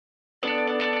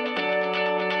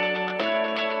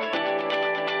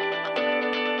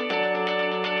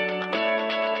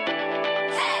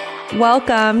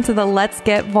Welcome to the Let's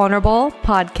Get Vulnerable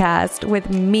podcast with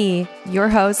me, your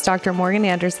host, Dr. Morgan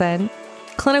Anderson,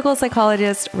 clinical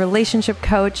psychologist, relationship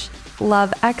coach,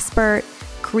 love expert,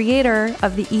 creator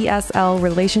of the ESL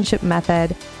relationship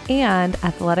method, and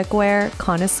athletic wear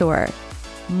connoisseur.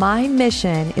 My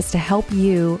mission is to help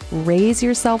you raise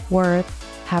your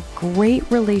self-worth, have great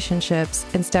relationships,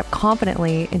 and step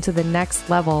confidently into the next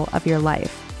level of your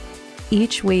life.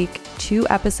 Each week, 2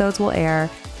 episodes will air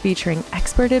featuring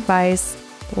expert advice,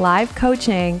 live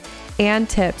coaching, and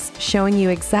tips showing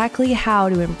you exactly how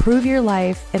to improve your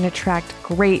life and attract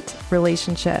great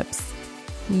relationships.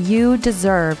 You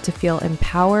deserve to feel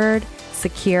empowered,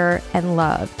 secure, and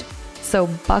loved. So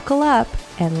buckle up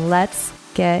and let's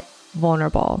get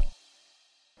vulnerable.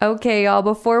 Okay, y'all,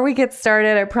 before we get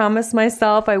started, I promised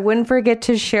myself I wouldn't forget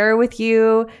to share with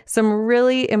you some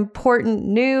really important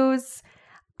news.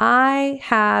 I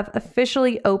have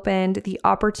officially opened the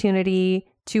opportunity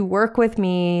to work with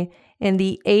me in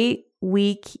the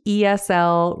 8-week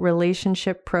ESL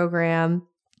relationship program.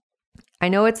 I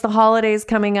know it's the holidays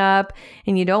coming up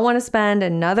and you don't want to spend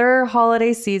another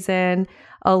holiday season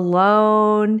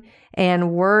alone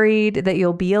and worried that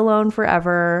you'll be alone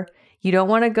forever. You don't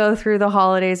want to go through the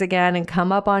holidays again and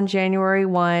come up on January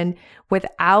 1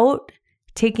 without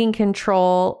taking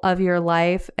control of your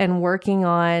life and working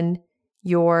on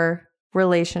your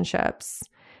relationships.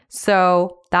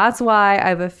 So that's why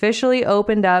I've officially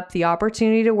opened up the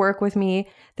opportunity to work with me.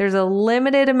 There's a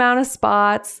limited amount of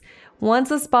spots. Once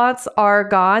the spots are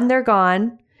gone, they're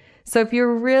gone. So if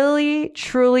you're really,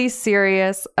 truly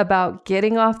serious about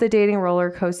getting off the dating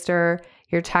roller coaster,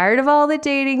 you're tired of all the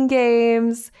dating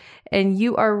games, and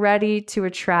you are ready to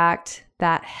attract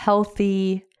that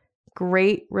healthy,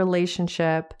 great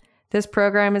relationship, this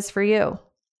program is for you.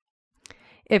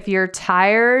 If you're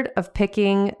tired of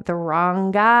picking the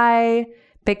wrong guy,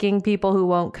 picking people who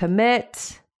won't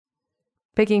commit,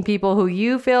 picking people who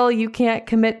you feel you can't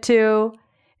commit to,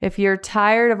 if you're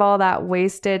tired of all that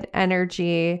wasted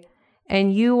energy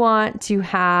and you want to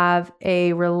have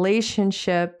a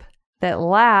relationship that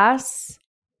lasts,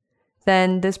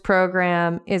 then this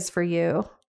program is for you.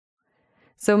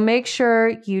 So make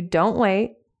sure you don't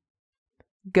wait.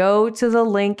 Go to the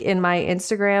link in my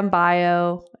Instagram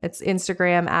bio. It's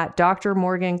Instagram at Dr.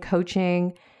 Morgan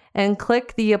Coaching, and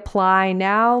click the Apply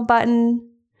Now button.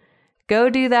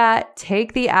 Go do that.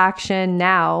 Take the action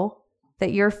now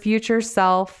that your future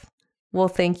self will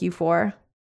thank you for.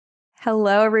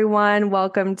 Hello, everyone.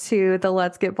 Welcome to the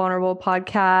Let's Get Vulnerable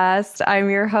podcast. I'm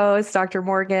your host, Dr.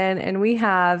 Morgan, and we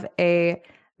have a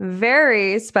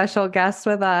very special guest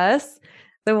with us,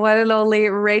 the one and only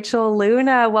Rachel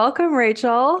Luna. Welcome,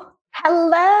 Rachel.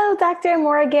 Hello, Dr.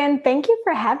 Morgan. Thank you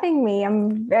for having me.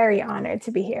 I'm very honored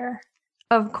to be here.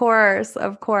 Of course,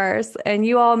 of course. And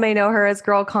you all may know her as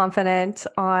Girl Confident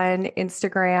on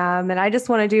Instagram. And I just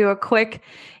want to do a quick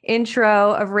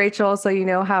intro of Rachel so you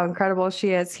know how incredible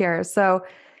she is here. So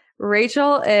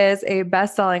Rachel is a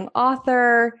best-selling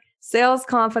author, sales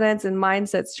confidence and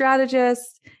mindset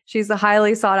strategist. She's a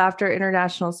highly sought-after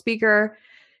international speaker.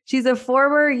 She's a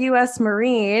former U.S.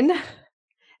 Marine,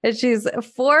 and she's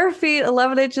 4 feet,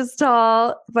 11 inches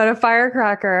tall, but a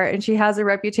firecracker. And she has a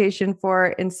reputation for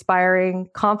inspiring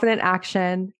confident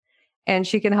action, and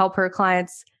she can help her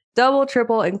clients double,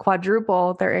 triple, and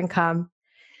quadruple their income.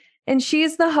 And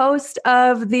she's the host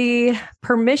of the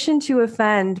Permission to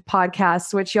Offend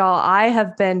podcast, which y'all, I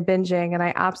have been binging and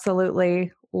I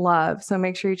absolutely love. So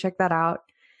make sure you check that out.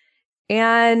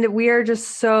 And we are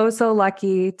just so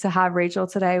lucky to have Rachel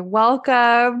today.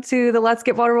 Welcome to the Let's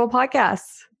Get Vulnerable podcast.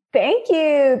 Thank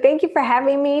you. Thank you for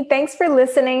having me. Thanks for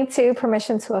listening to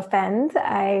Permission to Offend.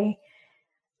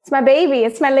 It's my baby.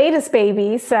 It's my latest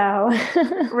baby. So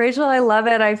Rachel, I love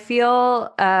it. I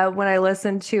feel when I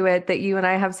listen to it that you and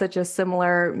I have such a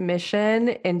similar mission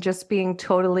in just being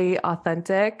totally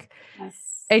authentic. Yes.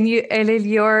 And in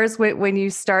yours, when you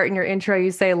start in your intro,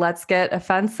 you say, let's get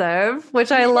offensive,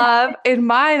 which I love. In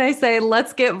mine, I say,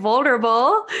 let's get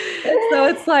vulnerable. So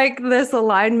it's like this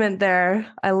alignment there.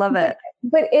 I love it.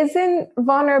 But isn't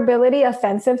vulnerability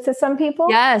offensive to some people?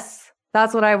 Yes.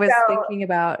 That's what I was thinking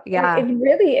about. Yeah. It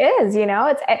really is.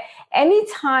 It's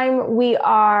anytime we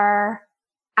are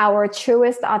our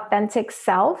truest, authentic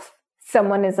self,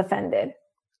 someone is offended.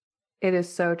 It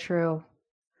is so true.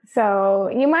 So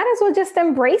you might as well just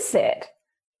embrace it.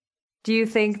 Do you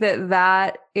think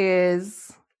that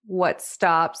is what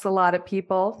stops a lot of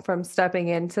people from stepping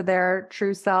into their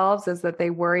true selves, is that they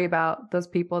worry about those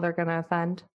people they're going to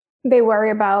offend? They worry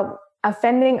about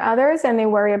offending others, and they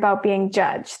worry about being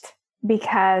judged.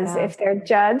 Because if they're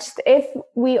judged, if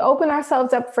we open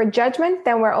ourselves up for judgment,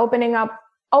 then we're opening up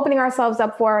opening ourselves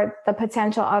up for the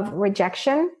potential of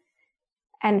rejection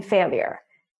and failure.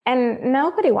 And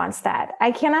nobody wants that.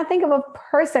 I cannot think of a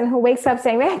person who wakes up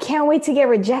saying, man, I can't wait to get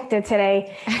rejected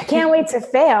today. I can't wait to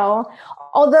fail.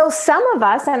 Although some of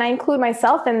us, and I include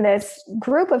myself in this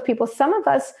group of people, some of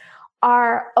us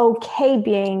are okay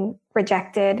being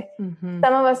rejected. Mm-hmm.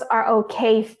 Some of us are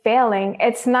okay failing.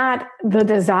 It's not the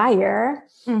desire,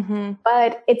 mm-hmm.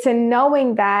 but it's a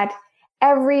knowing that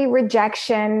every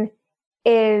rejection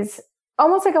is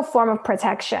almost like a form of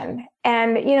protection.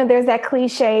 And, there's that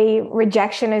cliche,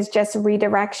 rejection is just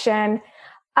redirection.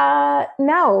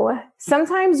 No,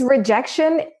 sometimes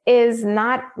rejection is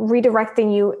not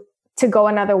redirecting you to go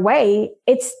another way.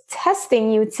 It's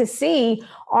testing you to see,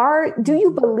 do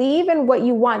you believe in what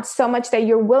you want so much that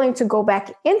you're willing to go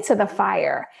back into the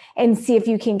fire and see if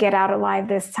you can get out alive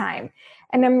this time?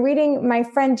 And I'm reading, my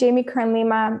friend Jamie Kern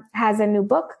Lima has a new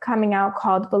book coming out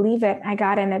called Believe It. I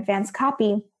got an advanced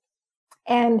copy.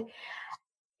 And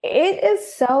it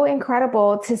is so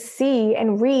incredible to see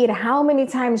and read how many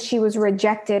times she was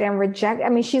rejected. I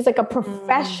mean, she's like a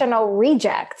professional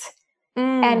reject.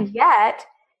 And yet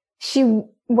she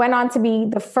went on to be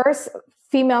the first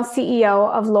female CEO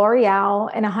of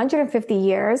L'Oreal in 150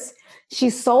 years. She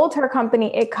sold her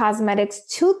company, It Cosmetics,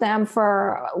 to them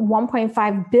for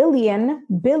 $1.5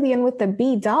 billion with the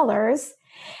B dollars.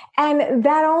 And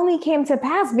that only came to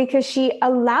pass because she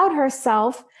allowed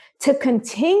herself to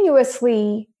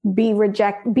continuously be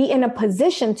in a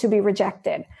position to be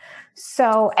rejected.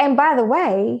 So, and by the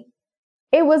way,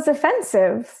 it was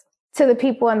offensive to the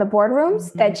people in the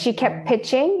boardrooms that she kept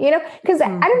pitching, because I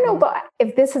don't know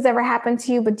if this has ever happened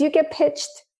to you, but do you get pitched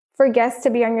for guests to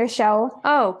be on your show?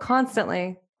 Oh,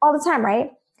 constantly. All the time,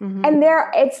 right? Mm-hmm. And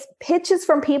it's pitches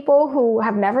from people who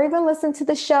have never even listened to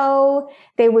the show.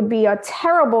 They would be a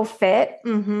terrible fit.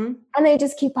 Mm-hmm. And they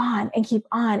just keep on and keep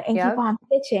on and keep on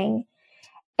pitching.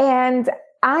 And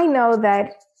I know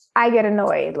that I get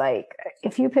annoyed. Like,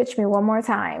 if you pitch me one more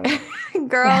time.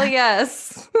 Girl,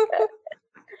 yes.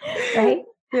 Right?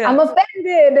 Yeah. I'm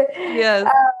offended.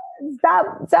 Yes.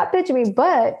 Stop pitching me.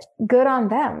 But good on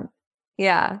them.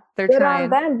 Yeah, they're good trying. On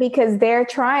them because they're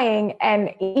trying.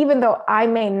 And even though I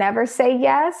may never say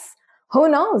yes, who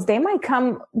knows? They might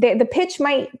come. The pitch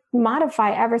might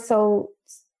modify ever so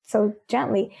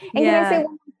gently. And can I say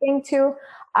one more thing too?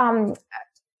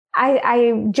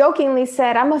 I jokingly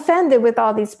said I'm offended with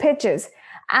all these pitches.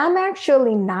 I'm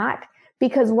actually not,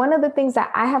 because one of the things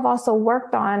that I have also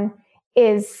worked on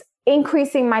is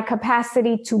increasing my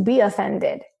capacity to be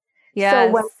offended. Yes.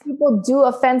 So when people do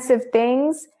offensive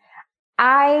things,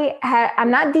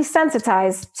 I'm not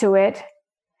desensitized to it.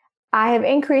 I have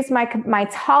increased my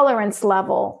tolerance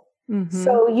level. Mm-hmm.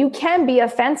 So you can be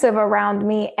offensive around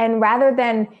me. And rather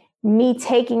than me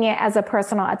taking it as a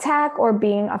personal attack or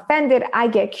being offended, I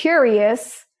get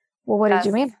curious. Well, what did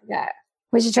you mean by that?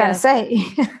 What you trying to say?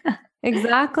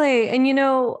 Exactly.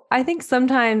 And, I think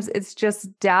sometimes it's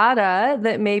just data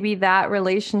that maybe that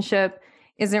relationship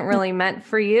isn't really meant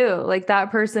for you. Like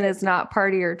that person is not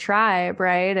part of your tribe,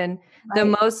 right? And the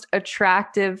most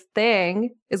attractive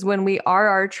thing is when we are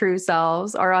our true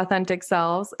selves, our authentic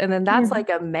selves. And then that's like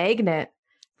a magnet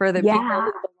for the people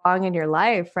who belong in your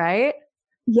life, right?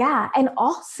 Yeah. And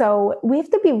also we have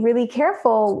to be really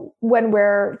careful when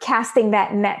we're casting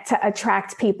that net to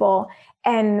attract people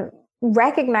and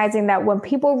recognizing that when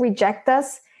people reject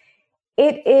us,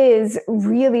 it is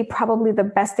really probably the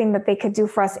best thing that they could do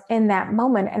for us in that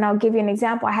moment. And I'll give you an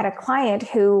example. I had a client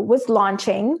who was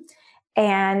launching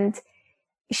and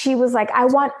she was like, I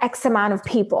want X amount of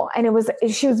people. And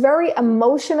she was very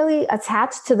emotionally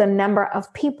attached to the number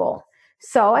of people.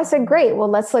 So I said, great. Well,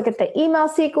 let's look at the email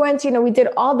sequence. We did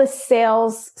all the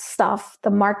sales stuff,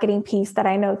 the marketing piece that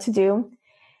I know to do.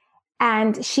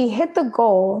 And she hit the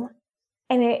goal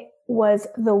and it was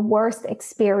the worst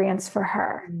experience for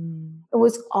her. It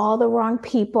was all the wrong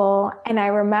people. And I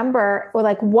remember,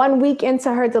 like 1 week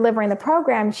into her delivering the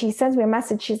program, she sends me a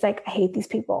message. She's like, I hate these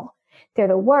people. They're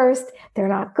the worst. They're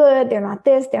not good. They're not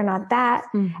this. They're not that.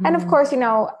 Mm-hmm. And of course,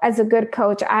 as a good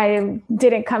coach, I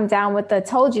didn't come down with the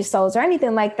told you so's or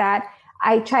anything like that.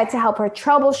 I tried to help her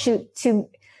troubleshoot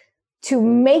to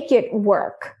make it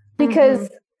work, because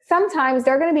sometimes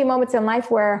there are going to be moments in life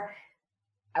where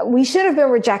we should have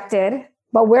been rejected,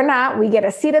 but we're not. We get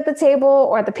a seat at the table,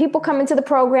 or the people come into the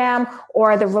program,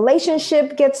 or the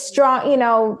relationship gets strong,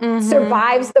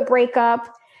 survives the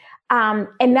breakup.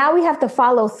 And now we have to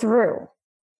follow through.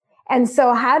 And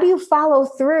so how do you follow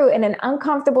through in an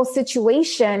uncomfortable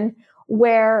situation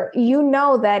where you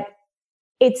know that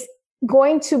it's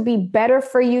going to be better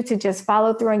for you to just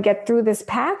follow through and get through this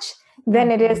patch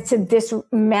than it is to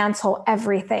dismantle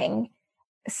everything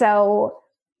So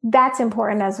that's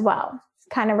important as well.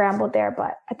 Kind of rambled there,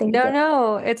 but I think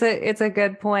no, it's a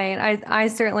good point. I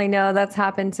certainly know that's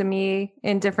happened to me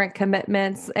in different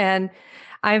commitments, and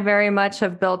I very much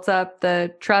have built up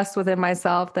the trust within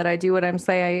myself that I do what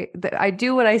I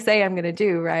do what I say I'm going to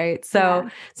do. Right. So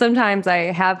sometimes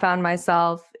I have found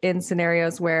myself in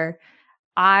scenarios where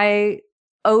I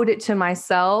owed it to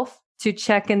myself to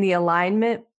check in the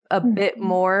alignment a bit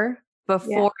more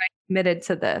before I committed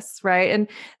to this. Right. And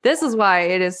this is why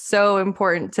it is so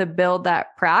important to build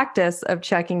that practice of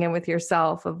checking in with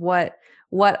yourself of what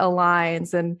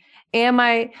aligns, and am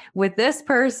I with this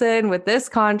person, with this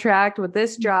contract, with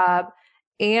this job,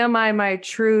 am I my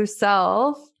true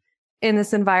self in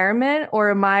this environment,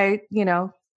 or am I,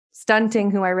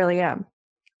 stunting who I really am?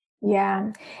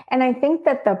 Yeah. And I think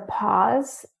that the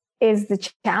pause is the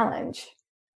challenge,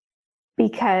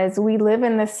 because we live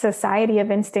in this society of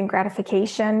instant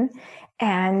gratification,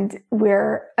 and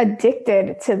we're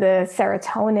addicted to the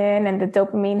serotonin and the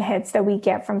dopamine hits that we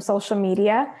get from social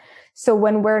media. So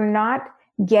when we're not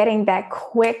getting that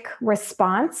quick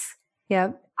response,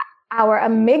 our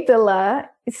amygdala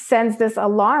sends this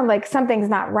alarm like something's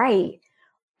not right.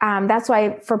 That's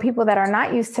why for people that are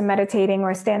not used to meditating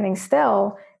or standing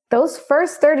still, those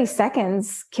first 30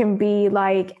 seconds can be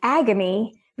like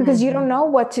agony, because you don't know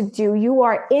what to do. You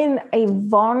are in a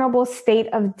vulnerable state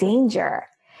of danger.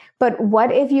 But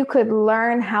what if you could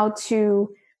learn how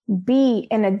to be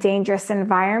in a dangerous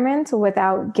environment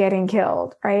without getting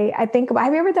killed, right? Have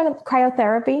you ever done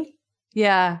cryotherapy?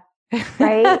 Yeah.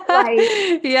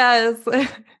 Right? Yes.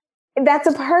 That's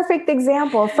a perfect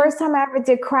example. First time I ever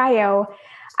did cryo,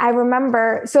 I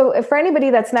remember, so for anybody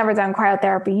that's never done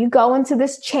cryotherapy, you go into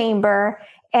this chamber,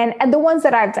 and the ones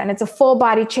that I've done, it's a full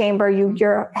body chamber.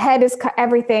 Your head is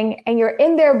everything, and you're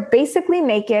in there basically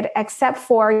naked, except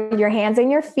for your hands and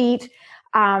your feet.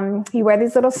 You wear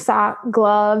these little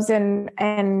gloves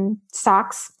and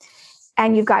socks,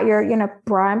 and you've got your,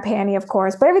 bra and panty, of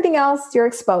course, but everything else you're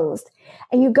exposed.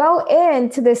 And you go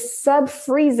into this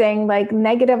sub-freezing, like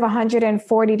negative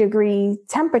 140 degree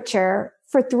temperature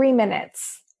for 3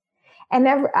 minutes. And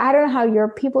I don't know how your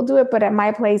people do it, but at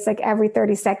my place, like every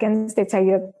 30 seconds, they tell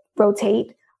you to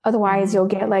rotate. Otherwise, you'll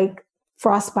get like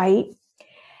frostbite.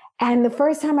 And the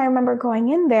first time I remember going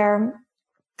in there,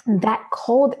 that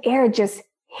cold air just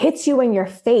hits you in your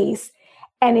face,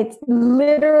 and it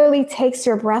literally takes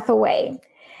your breath away.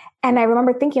 And I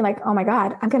remember thinking like, oh my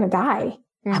God, I'm going to die.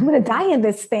 I'm going to die in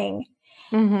this thing.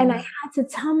 And I had to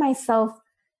tell myself,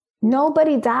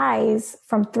 nobody dies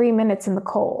from 3 minutes in the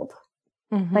cold.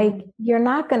 Like, you're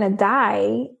not going to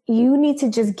die. You need to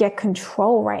just get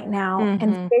control right now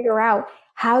and figure out,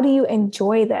 how do you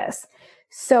enjoy this?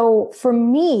 So for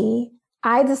me,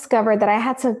 I discovered that I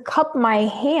had to cup my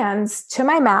hands to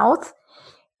my mouth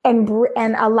and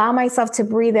allow myself to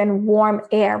breathe in warm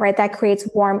air, right? That creates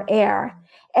warm air.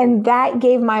 And that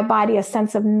gave my body a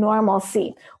sense of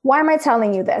normalcy. Why am I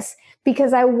telling you this?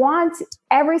 Because I want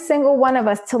every single one of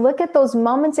us to look at those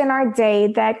moments in our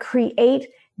day that create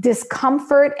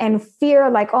discomfort and fear,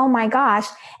 like, oh my gosh,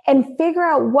 and figure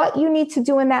out what you need to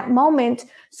do in that moment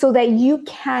so that you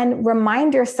can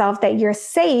remind yourself that you're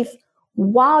safe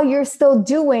while you're still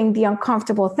doing the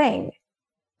uncomfortable thing.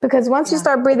 Because once you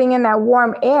start breathing in that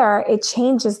warm air, it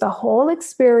changes the whole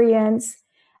experience.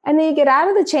 And then you get out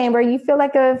of the chamber, you feel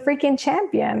like a freaking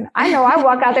champion. I know I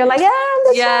walk out there like,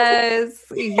 yes.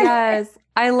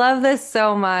 I love this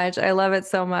so much. I love it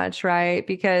so much, right?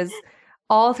 Because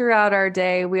all throughout our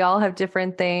day, we all have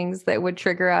different things that would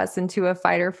trigger us into a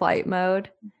fight or flight mode.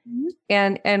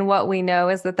 And what we know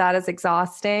is that is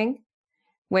exhausting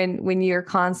when you're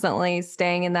constantly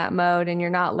staying in that mode and you're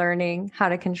not learning how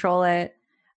to control it.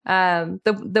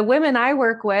 The women I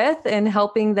work with and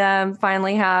helping them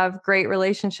finally have great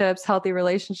relationships, healthy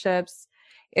relationships,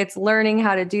 it's learning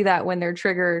how to do that when they're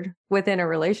triggered within a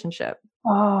relationship.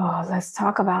 Oh, let's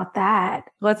talk about that.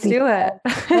 Let's do it.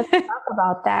 Let's talk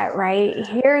about that, right?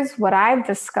 Here's what I've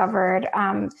discovered.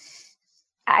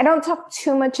 I don't talk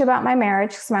too much about my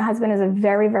marriage because my husband is a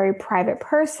very, very private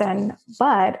person,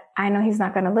 but I know he's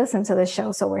not going to listen to this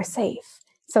show, so we're safe.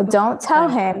 So don't tell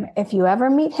him if you ever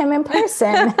meet him in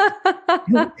person.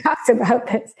 We talked about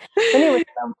this. But anyway,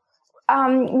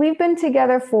 we've been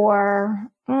together for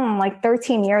like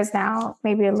 13 years now,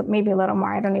 maybe a little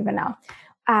more. I don't even know.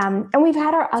 And we've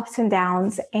had our ups and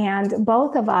downs, and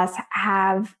both of us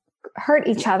have hurt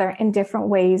each other in different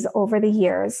ways over the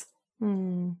years.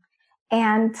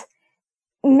 And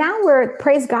now we're,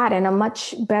 praise God, in a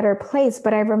much better place.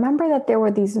 But I remember that there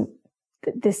were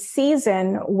this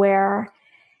season where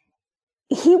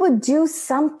he would do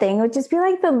something. It would just be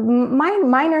like the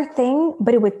minor thing,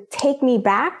 but it would take me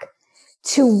back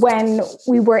to when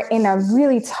we were in a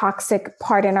really toxic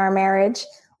part in our marriage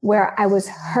where I was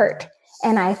hurt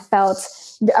and I felt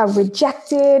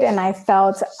rejected and I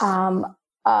felt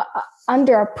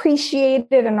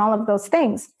underappreciated and all of those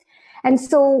things. And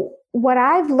so what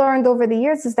I've learned over the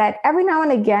years is that every now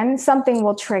and again, something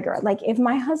will trigger. Like if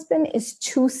my husband is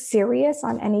too serious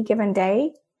on any given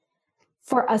day,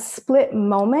 for a split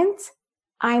moment,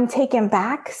 I'm taken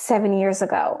back 7 years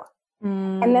ago.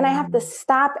 And then I have to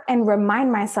stop and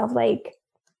remind myself, like,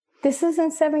 this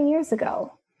isn't 7 years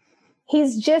ago.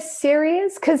 He's just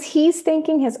serious because he's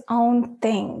thinking his own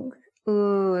thing.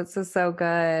 Ooh, this is so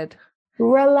good.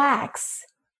 Relax.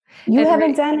 You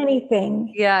haven't done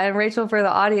anything. Yeah. And Rachel, for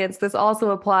the audience, this also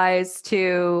applies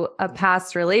to a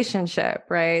past relationship,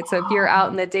 right? So if you're out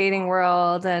in the dating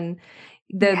world and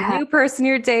the new person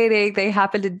you're dating, they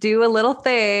happen to do a little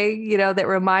thing, that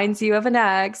reminds you of an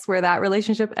ex where that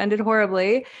relationship ended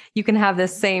horribly. You can have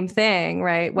this same thing,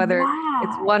 right? Whether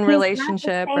it's one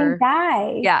relationship or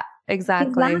guy. Yeah,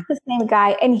 exactly. He's not the same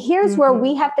guy. And here's where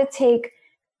we have to take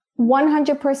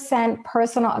 100%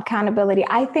 personal accountability.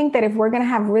 I think that if we're going to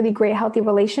have really great, healthy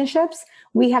relationships,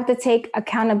 we have to take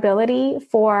accountability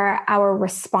for our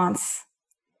response.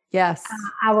 Yes.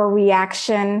 Our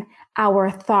reaction, our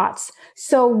thoughts.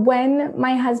 So when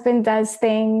my husband does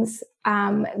things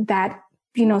that,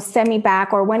 send me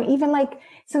back, or when even like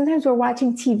sometimes we're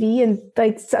watching TV and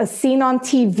like a scene on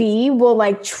TV will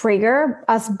like trigger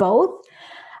us both.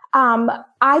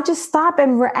 I just stop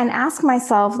and ask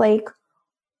myself, like,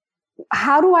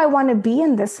 how do I want to be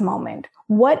in this moment?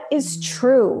 What is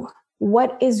true?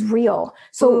 What is real?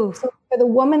 So for the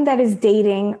woman that is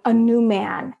dating a new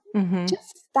man,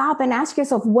 just stop and ask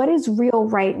yourself, what is real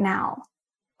right now?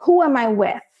 Who am I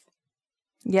with?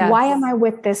 Yes. Why am I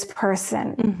with this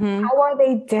person? How are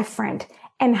they different?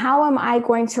 And how am I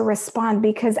going to respond?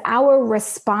 Because our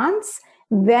response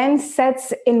then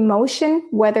sets in motion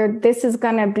whether this is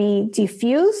going to be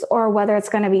diffused or whether it's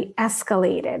going to be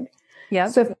escalated. Yeah.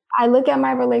 So if I look at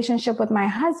my relationship with my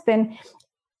husband,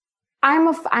 I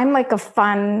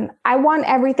want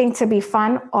everything to be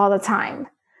fun all the time.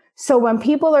 So when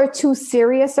people are too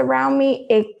serious around me,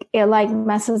 it like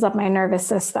messes up my nervous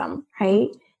system, right?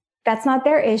 That's not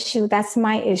their issue. That's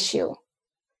my issue.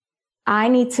 I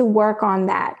need to work on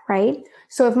that, right?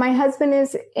 So if my husband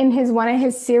is in one of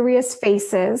his serious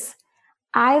phases,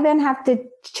 I then have to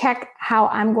check how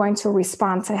I'm going to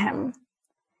respond to him.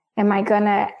 Am I going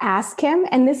to ask him?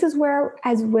 And this is where,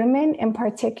 as women in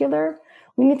particular,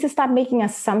 we need to stop making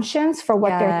assumptions for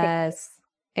what they're thinking. Yes.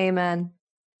 Amen.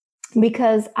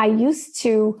 Because I used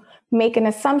to make an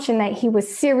assumption that he was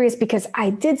serious because I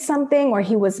did something or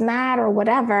he was mad or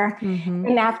whatever.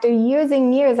 And after years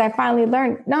and years, I finally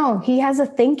learned, no, he has a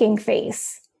thinking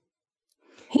face.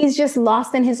 He's just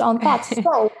lost in his own thoughts.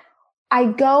 So I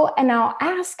go and I'll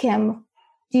ask him,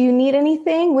 do you need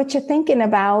anything? What you're thinking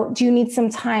about? Do you need some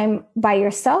time by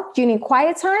yourself? Do you need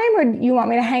quiet time or do you want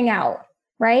me to hang out?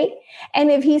 Right? And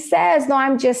if he says, no,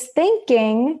 I'm just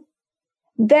thinking,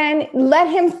 then let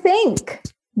him think.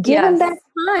 Give him that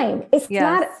time.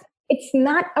 It's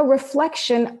not a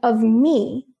reflection of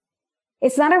me.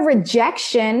 It's not a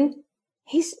rejection.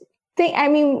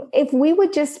 If we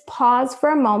would just pause for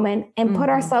a moment and put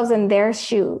ourselves in their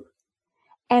shoe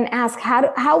and ask,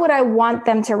 how would I want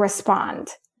them to respond?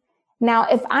 Now,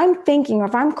 if I'm thinking or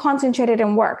if I'm concentrated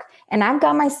in work and I've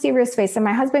got my serious face and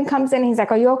my husband comes in and he's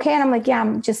like, are you okay? And I'm like, yeah,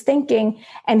 I'm just thinking.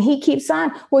 And he keeps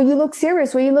on, well, you look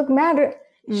serious. Well, you look mad.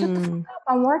 Shut the fuck up.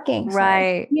 I'm working.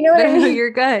 Right. So, you know what I mean? You're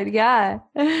good. Yeah.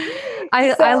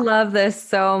 I love this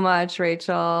so much,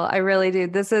 Rachel. I really do.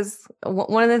 This is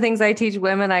one of the things I teach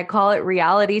women. I call it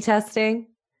reality testing.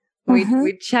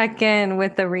 We check in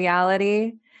with the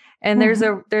reality. And there's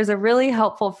a really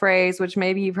helpful phrase, which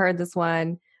maybe you've heard this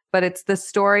one, but it's the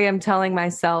story I'm telling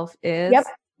myself is.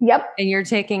 Yep. And you're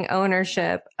taking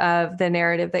ownership of the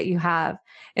narrative that you have.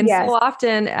 And so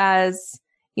often as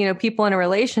people in a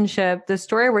relationship, the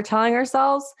story we're telling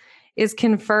ourselves is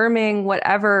confirming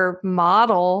whatever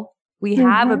model we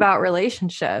have about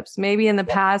relationships. Maybe in the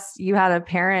past, you had a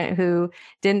parent who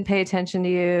didn't pay attention to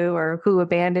you or who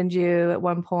abandoned you at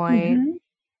one point.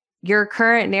 Your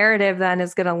current narrative then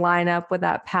is going to line up with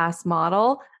that past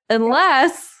model,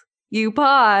 unless you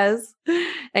pause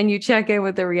and you check in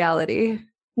with the reality.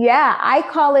 Yeah, I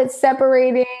call it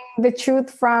separating the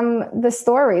truth from the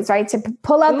stories, right? To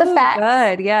pull out the facts.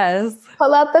 Good, yes.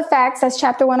 Pull out the facts. That's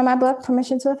chapter 1 of my book,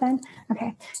 Permission to Offend.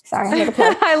 Okay, sorry, I made a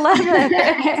plug. I love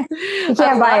it. You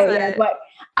can't buy it yet, but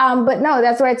no,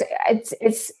 that's where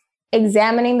it's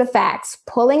examining the facts,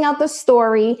 pulling out the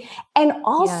story. And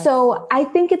also, I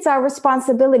think it's our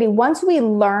responsibility once we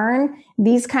learn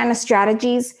these kind of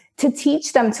strategies to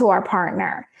teach them to our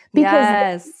partner,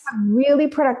 because they have really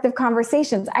productive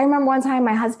conversations. I remember one time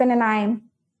my husband and I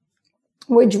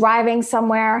were driving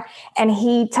somewhere and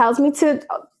he tells me to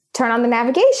turn on the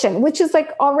navigation, which is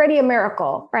like already a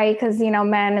miracle, right? Because,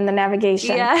 men in the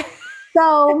navigation. Yeah.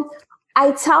 So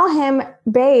I tell him,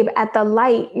 babe, at the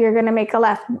light, you're going to make a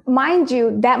left. Mind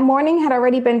you, that morning had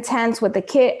already been tense with the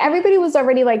kid. Everybody was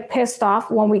already like pissed off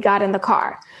when we got in the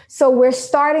car. So we're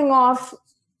starting off,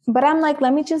 but I'm like,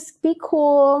 let me just be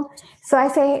cool. So I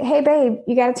say, hey, babe,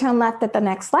 you got to turn left at the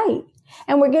next light.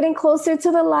 And we're getting closer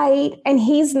to the light and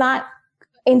he's not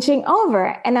inching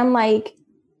over. And I'm like,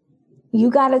 you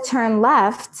got to turn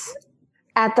left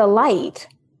at the light.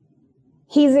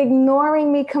 He's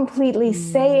ignoring me completely,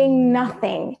 saying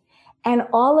nothing. And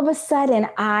all of a sudden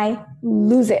I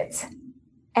lose it.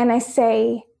 And I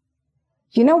say,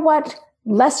 you know what?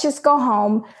 Let's just go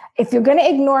home. If you're going to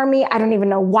ignore me, I don't even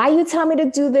know why you tell me to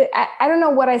do this. I don't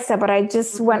know what I said, but I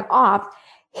just went off.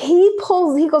 He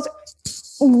goes,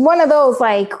 one of those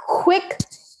like quick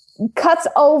cuts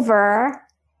over.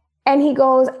 And he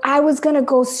goes, I was going to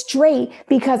go straight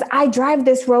because I drive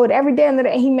this road every day. And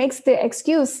he makes the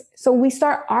excuse. So we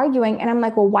start arguing. And I'm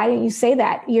like, well, why didn't you say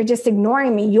that? You're just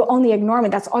ignoring me. You only ignore me.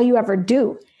 That's all you ever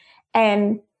do.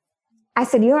 And I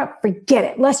said, you know what? Forget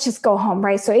it. Let's just go home.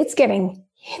 Right. So it's getting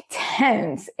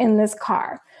tense in this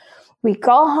car. We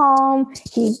go home.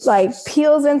 He like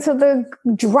peels into the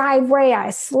driveway.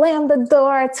 I slam the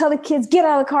door. I tell the kids, get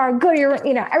out of the car. Go to your,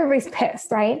 everybody's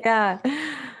pissed. Right. Yeah.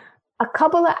 A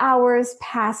couple of hours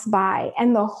pass by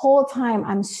and the whole time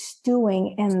I'm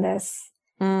stewing in this.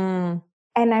 And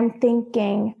I'm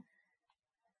thinking,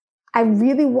 I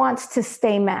really want to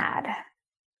stay mad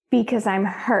because I'm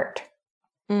hurt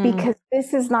because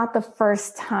this is not the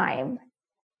first time.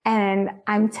 And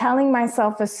I'm telling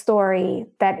myself a story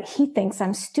that he thinks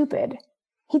I'm stupid.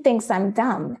 He thinks I'm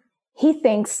dumb. He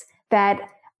thinks that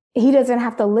he doesn't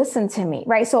have to listen to me,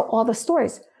 right? So all the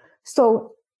stories.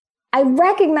 So I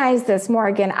recognize this,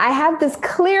 Morgan. I have this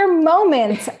clear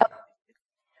moment,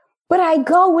 but I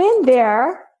go in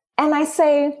there and I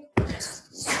say,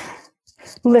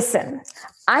 listen,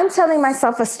 I'm telling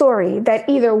myself a story that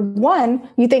either one,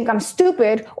 you think I'm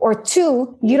stupid, or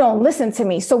two, you don't listen to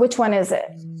me. So which one is it?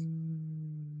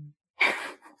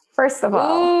 First of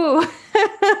all,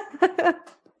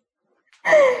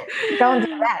 don't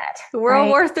do that. World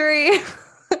War III.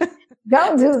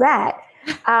 Don't do that.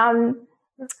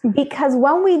 Because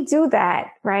when we do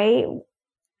that, right,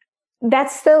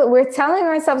 that's still, we're telling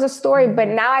ourselves a story, but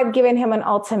now I've given him an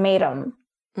ultimatum.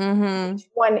 Which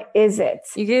one is it?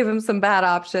 You gave him some bad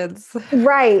options.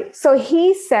 Right. So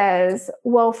he says,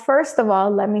 well, first of all,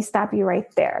 let me stop you right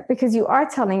there because you are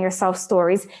telling yourself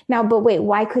stories. Now, but wait,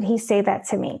 why could he say that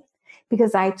to me?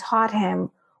 Because I taught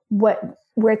him what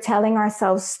we're telling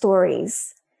ourselves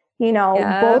stories.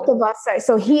 Both of us are.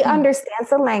 So he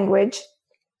understands the language.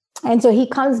 And so he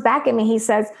comes back at me. He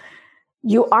says,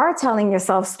 you are telling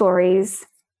yourself stories.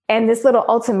 And this little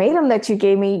ultimatum that you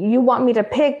gave me, you want me to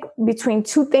pick between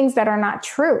two things that are not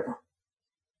true.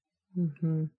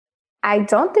 I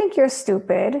don't think you're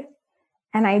stupid.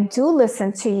 And I do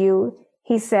listen to you.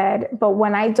 He said, but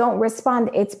when I don't respond,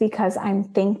 it's because I'm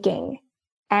thinking.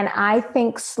 And I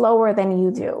think slower than you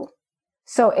do.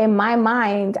 So in my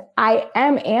mind, I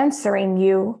am answering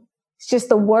you. It's just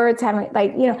the words haven't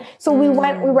so we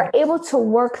were able to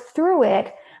work through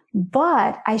it,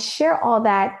 but I share all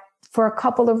that for a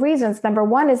couple of reasons. Number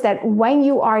one is that when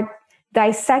you are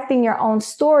dissecting your own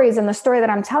stories and the story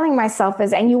that I'm telling myself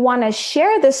is, and you want to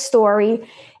share this story,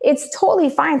 it's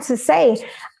totally fine to say,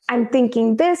 I'm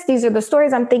thinking this, these are the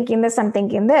stories, I'm thinking this,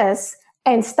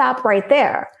 and stop right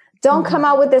there. Don't come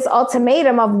out with this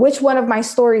ultimatum of which one of my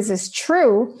stories is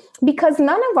true, because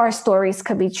none of our stories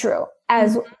could be true,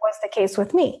 as was the case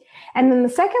with me. And then the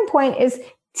second point is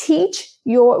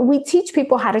we teach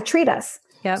people how to treat us.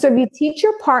 Yep. So if you teach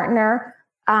your partner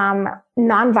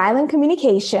nonviolent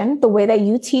communication, the way that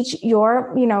you teach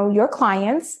your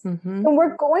clients, then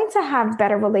we're going to have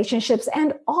better relationships.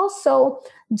 And also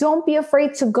don't be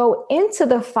afraid to go into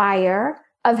the fire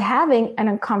of having an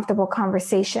uncomfortable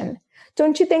conversation.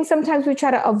 Don't you think sometimes we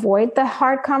try to avoid the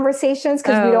hard conversations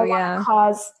because we don't want to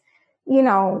cause, we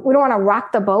don't want to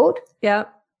rock the boat. Yeah.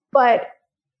 But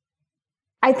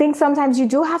I think sometimes you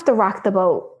do have to rock the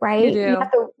boat, right?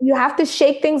 You have to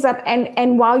shake things up.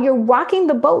 And while you're rocking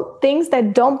the boat, things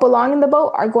that don't belong in the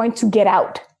boat are going to get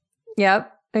out.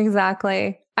 Yep,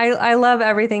 exactly. I love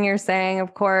everything you're saying,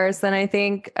 of course. And I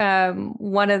think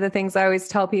one of the things I always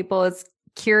tell people is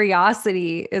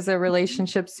curiosity is a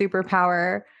relationship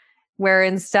superpower, where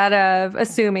instead of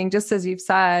assuming, just as you've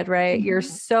said, right, you're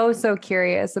so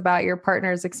curious about your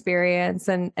partner's experience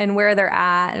and where they're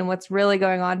at and what's really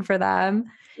going on for them.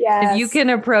 If you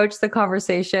can approach the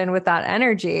conversation with that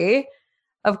energy,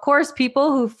 of course,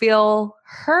 people who feel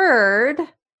heard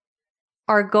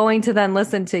are going to then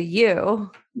listen to you.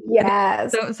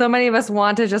 Yes. So many of us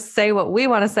want to just say what we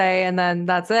want to say and then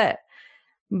that's it.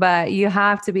 But you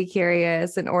have to be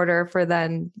curious in order for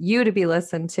then you to be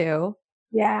listened to.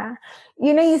 Yeah.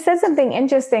 You said something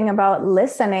interesting about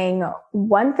listening.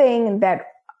 One thing that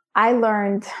I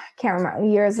learned, can't remember,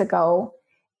 years ago,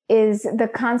 is the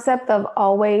concept of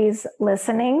always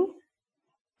listening.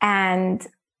 And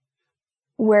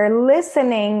we're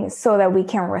listening so that we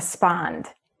can respond.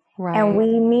 Right. And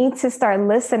we need to start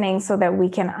listening so that we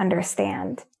can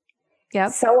understand.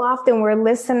 Yep. So often we're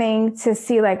listening to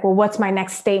see like, well, what's my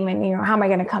next statement? How am I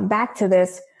going to come back to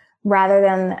this? Rather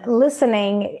than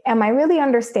listening, am I really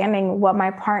understanding what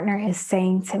my partner is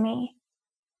saying to me?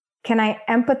 Can I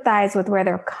empathize with where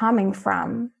they're coming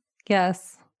from?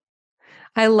 Yes.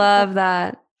 I love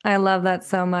that. I love that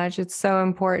so much. It's so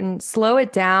important. Slow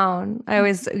it down. I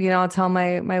always, I'll tell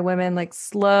my women, like,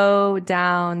 slow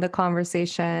down the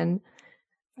conversation.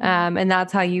 And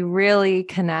that's how you really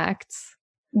connect.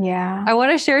 Yeah. I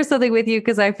want to share something with you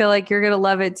because I feel like you're going to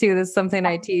love it too. This is something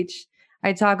I teach.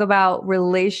 I talk about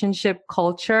relationship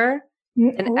culture,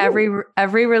 and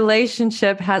every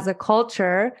relationship has a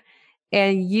culture,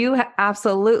 and you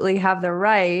absolutely have the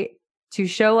right to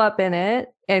show up in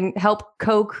it and help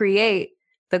co-create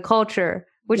the culture,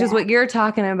 which is what you're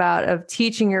talking about, of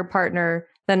teaching your partner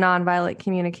the nonviolent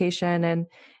communication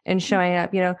and showing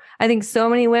up. I think so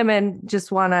many women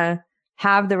just want to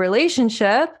have the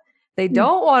relationship. They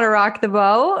don't want to rock the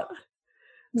boat.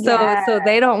 So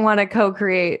they don't want to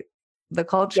co-create the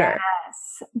culture.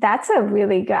 Yes, that's a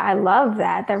really good, I love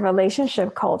that, the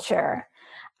relationship culture.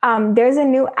 There's a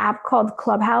new app called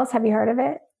Clubhouse. Have you heard of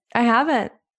it? I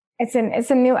haven't. It's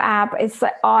a new app. It's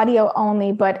like audio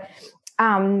only, but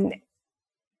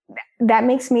that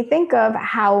makes me think of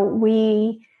how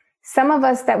some of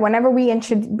us, that whenever we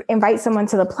invite someone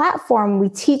to the platform, we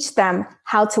teach them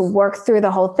how to work through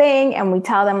the whole thing. And we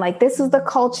tell them, like, this is the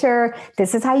culture.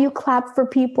 This is how you clap for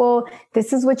people.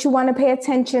 This is what you want to pay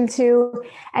attention to.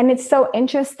 And it's so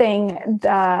interesting.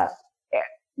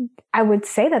 I would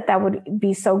say that would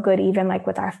be so good, even like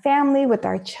with our family, with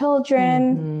our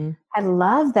children. I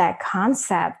love that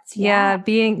concept. Yeah.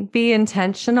 Be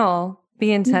intentional.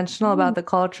 Be intentional about the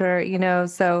culture,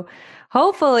 so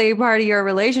hopefully part of your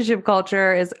relationship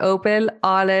culture is open,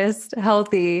 honest,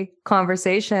 healthy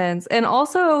conversations, and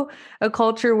also a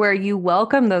culture where you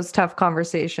welcome those tough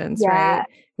conversations, right?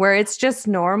 Where it's just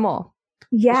normal.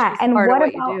 Yeah. And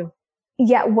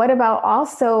what about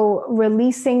also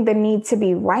releasing the need to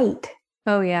be right?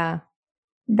 Oh, yeah.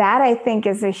 That, I think,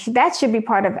 that should be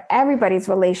part of everybody's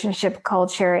relationship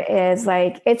culture, is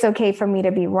like, it's okay for me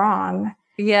to be wrong.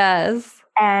 Yes.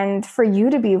 And for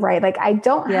you to be right. Like, I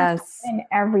don't have to win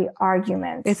every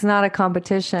argument. It's not a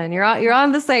competition. You're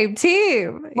on the same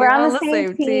team. We're on the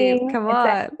same team. Come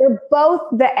on. We're both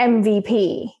the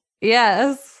MVP.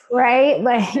 Yes. Right?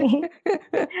 Like,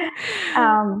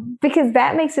 because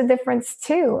that makes a difference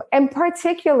too. In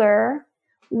particular,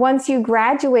 once you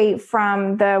graduate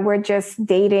from we're just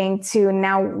dating to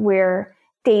now we're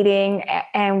dating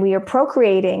and we are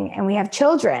procreating and we have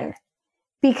children.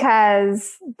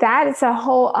 Because that is a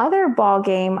whole other ball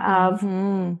game of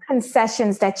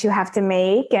concessions that you have to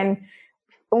make. And,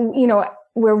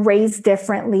 we're raised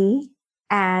differently.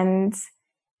 And,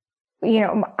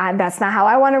 that's not how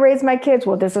I want to raise my kids.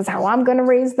 Well, this is how I'm going to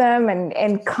raise them.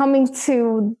 And coming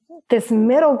to this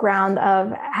middle ground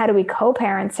of how do we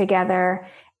co-parent together?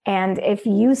 And if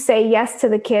you say yes to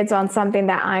the kids on something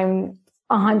that I'm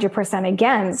 100%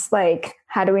 against, like,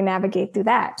 how do we navigate through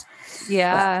that?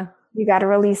 Yeah. You got to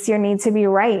release your need to be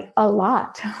right a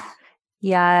lot.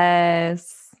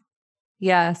 Yes.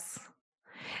 Yes.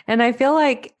 And I feel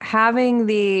like having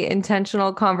the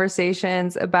intentional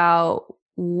conversations about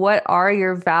what are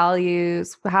your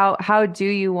values, how do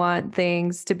you want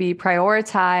things to be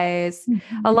prioritized?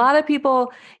 A lot of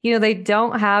people, they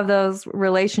don't have those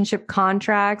relationship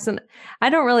contracts. And I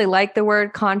don't really like the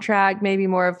word contract, maybe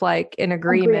more of like an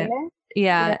agreement.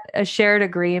 Yeah, a shared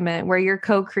agreement where you're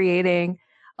co-creating.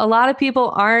 A lot of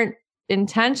people aren't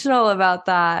intentional about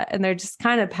that, and they're just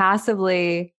kind of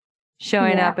passively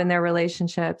showing up in their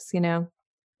relationships,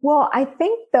 Well, I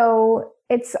think, though,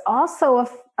 it's also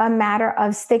a matter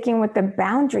of sticking with the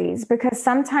boundaries, because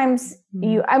sometimes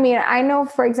I know,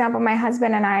 for example, my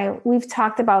husband and I, we've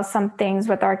talked about some things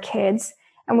with our kids,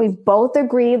 and we've both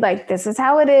agreed, like, this is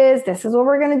how it is. This is what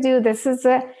we're going to do. This is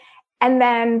it. And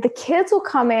then the kids will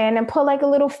come in and put like a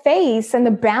little face and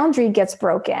the boundary gets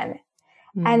broken.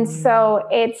 And so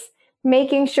it's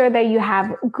making sure that you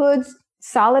have good,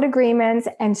 solid agreements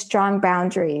and strong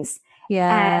boundaries.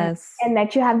 Yes. And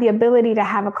that you have the ability to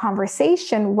have a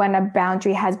conversation when a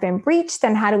boundary has been breached,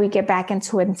 and how do we get back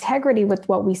into integrity with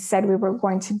what we said we were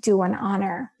going to do and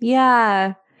honor.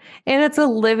 Yeah. And it's a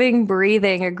living,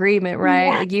 breathing agreement, right?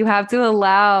 Yeah. Like you have to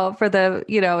allow for the,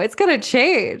 it's going to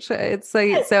change. It's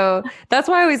like, so that's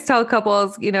why I always tell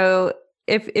couples,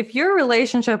 if your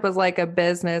relationship is like a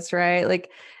business, right?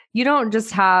 Like you don't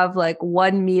just have like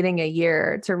one meeting a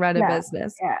year to run a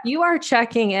business. Yeah. You are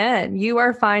checking in. You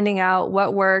are finding out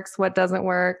what works, what doesn't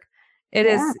work.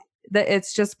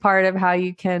 It's just part of how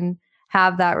you can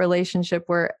have that relationship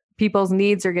where people's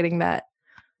needs are getting met.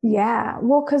 Yeah.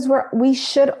 Well, because we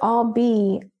should all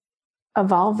be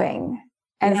evolving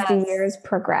as the years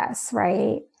progress,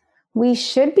 right? We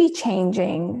should be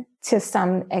changing to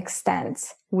some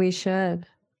extent. We should.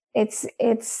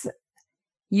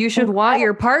 You should want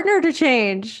your partner to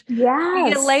change. Yes. We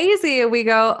get lazy and we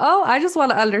go, oh, I just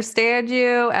want to understand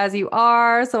you as you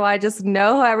are. So I just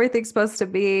know how everything's supposed to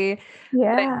be.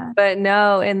 Yeah. But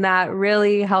no, in that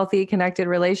really healthy, connected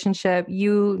relationship,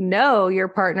 your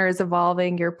partner is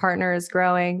evolving, your partner is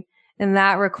growing, and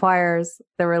that requires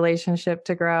the relationship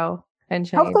to grow and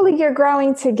change. Hopefully you're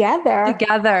growing together.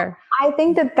 I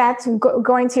think that's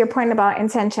going to your point about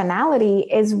intentionality,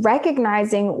 is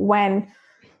recognizing when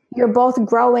you're both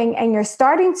growing and you're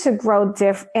starting to grow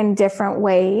in different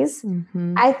ways.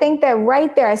 Mm-hmm. I think that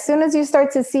right there, as soon as you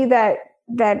start to see that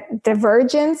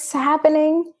divergence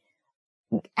happening,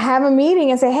 have a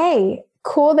meeting and say, hey,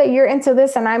 cool that you're into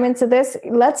this and I'm into this.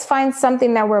 Let's find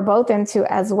something that we're both into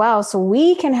as well, so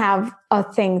we can have a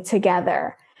thing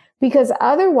together. Because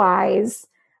otherwise,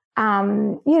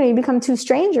 you become two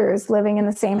strangers living in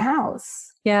the same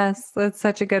house. Yes, that's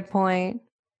such a good point.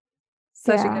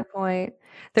 A good point.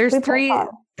 There's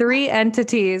three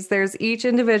entities. There's each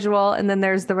individual, and then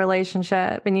there's the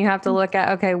relationship. And you have to look at,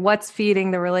 okay, what's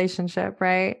feeding the relationship,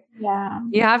 right? Yeah.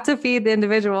 You have to feed the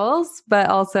individuals, but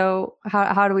also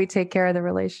how do we take care of the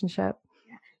relationship?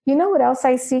 You know what else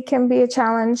I see can be a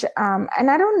challenge? And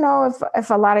I don't know if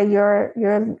a lot of your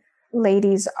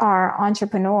ladies are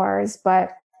entrepreneurs,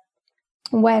 but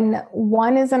when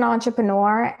one is an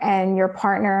entrepreneur and your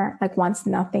partner like wants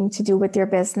nothing to do with your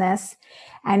business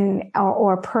and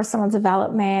or personal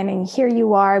development, and here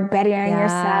you are bettering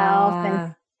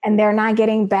yourself, and they're not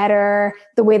getting better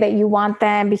the way that you want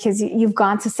them because you've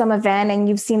gone to some event and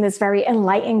you've seen this very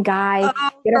enlightened guy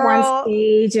get up on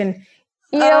stage, and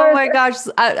oh my gosh,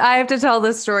 I have to tell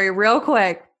this story real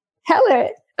quick. Tell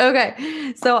it.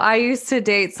 Okay. So I used to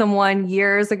date someone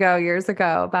years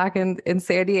ago, back in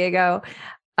San Diego.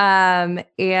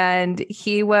 And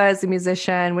he was a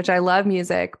musician, which I love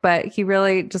music, but he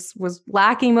really just was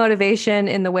lacking motivation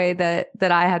in the way that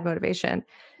I had motivation.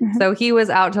 Mm-hmm. So he was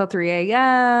out till 3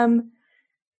 a.m.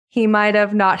 He might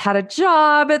have not had a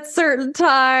job at certain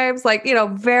times, like,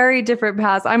 very different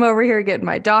paths. I'm over here getting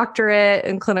my doctorate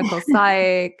in clinical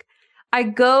psych. I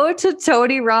go to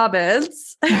Tony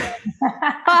Robbins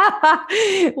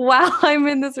while I'm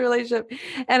in this relationship,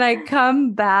 and I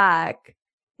come back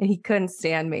and he couldn't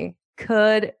stand me,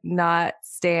 could not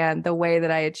stand the way that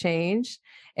I had changed.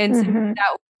 And to me,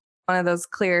 that was one of those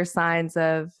clear signs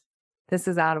of this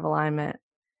is out of alignment.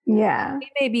 Yeah.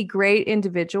 We may be great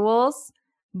individuals,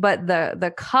 but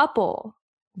the couple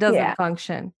doesn't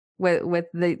function with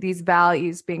these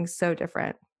values being so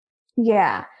different.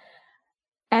 Yeah.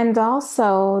 And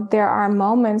also there are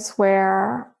moments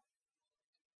where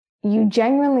you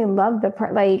genuinely love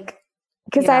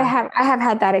because I have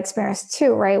had that experience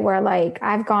too, right? Where like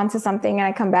I've gone to something and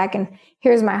I come back and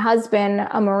here's my husband,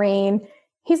 a Marine.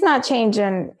 He's not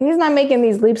changing. He's not making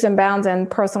these leaps and bounds in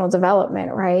personal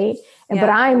development, right? But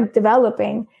I'm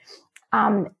developing.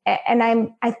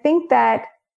 I think that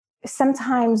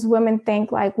sometimes women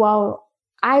think like, well,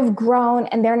 I've grown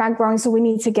and they're not growing, so we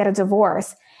need to get a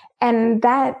divorce. And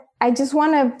that, I just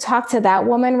want to talk to that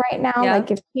woman right now. Yeah.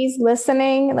 Like if she's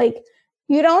listening, like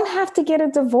you don't have to get a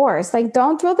divorce. Like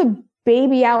don't throw the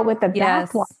baby out with the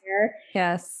bathwater.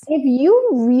 Yes. If you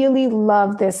really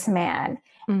love this man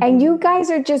and you guys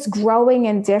are just growing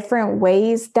in different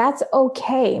ways, that's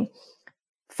okay.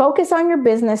 Focus on your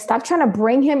business. Stop trying to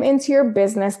bring him into your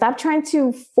business. Stop trying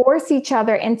to force each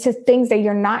other into things that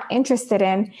you're not interested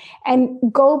in, and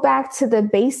go back to the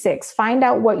basics. Find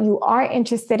out what you are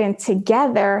interested in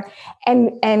together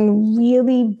and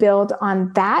really build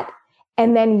on that.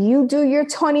 and then you do your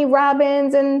Tony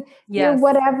Robbins and your Yes.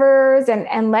 whatevers,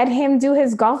 and let him do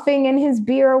his golfing and his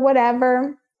beer or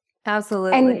whatever.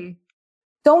 Absolutely. And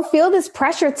don't feel this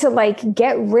pressure to like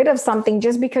get rid of something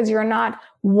just because you're not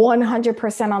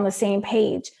 100% on the same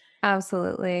page.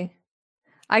 Absolutely.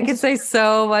 I could say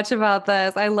so much about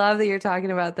this. I love that you're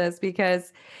talking about this,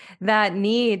 because that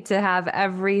need to have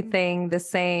everything the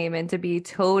same and to be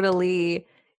totally,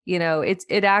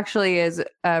 it actually is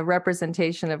a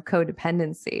representation of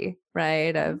codependency,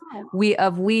 right? Of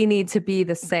we need to be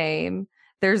the same.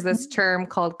 There's this term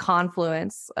called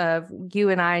confluence of you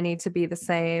and I need to be the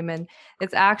same. And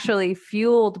it's actually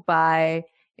fueled by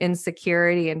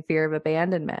insecurity and fear of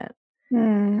abandonment.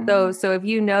 So if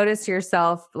you notice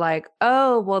yourself like,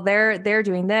 oh, well, they're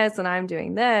doing this and I'm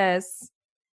doing this,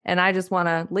 and I just want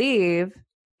to leave,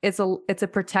 it's a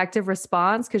protective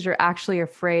response, because you're actually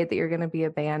afraid that you're going to be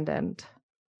abandoned.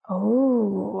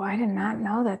 Oh, I did not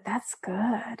know that. That's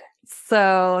good.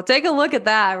 So take a look at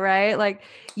that, right? Like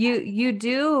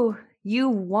you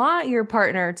want your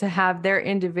partner to have their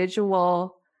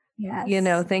individual,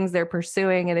 things they're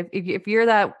pursuing. And if you're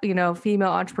that,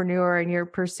 female entrepreneur and you're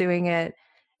pursuing it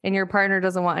and your partner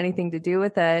doesn't want anything to do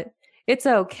with it, it's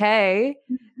okay.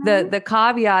 The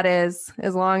caveat is,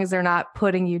 as long as they're not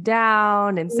putting you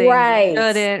down and saying you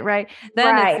shouldn't, right?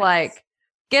 Then it's like,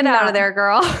 get out of there,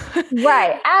 girl.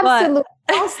 Right. Absolutely.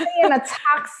 Don't stay in a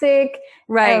toxic,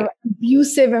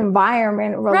 abusive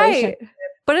environment relationship. Right.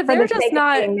 But if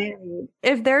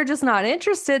they're just not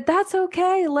interested, that's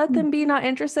okay. Let them be not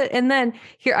interested. And then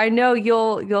here, I know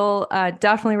you'll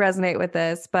definitely resonate with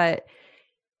this, but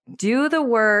do the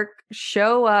work,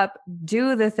 show up,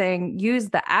 do the thing, use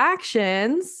the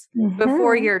actions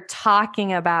before you're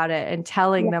talking about it and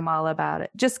telling them all about it.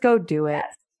 Just go do it.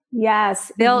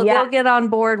 Yes. They'll get on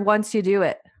board once you do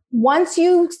it. Once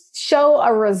you show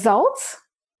a result,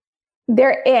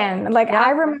 they're in. Like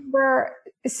I remember,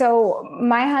 so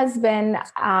my husband,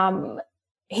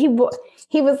 he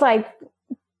was like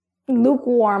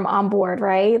lukewarm on board,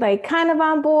 right? Like kind of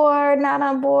on board, not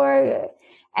on board.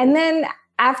 And then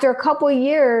after a couple of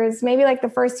years, maybe like the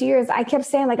first years, I kept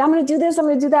saying like, I'm going to do this, I'm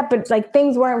going to do that. But like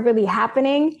things weren't really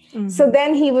happening. So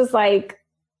then he was like,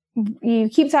 you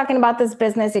keep talking about this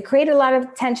business. It created a lot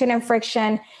of tension and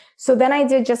friction. So then I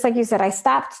did, just like you said, I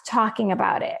stopped talking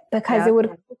about it, because it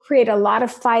would create a lot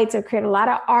of fights, it would create a lot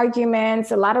of arguments,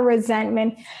 a lot of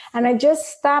resentment. And I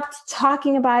just stopped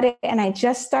talking about it, and I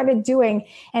just started doing.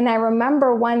 And I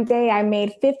remember one day I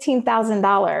made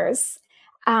 $15,000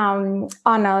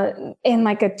 in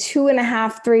like a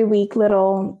 2.5, 3 week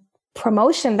little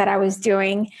promotion that I was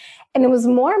doing. And it was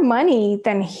more money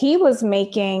than he was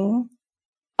making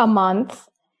a month.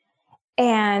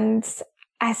 And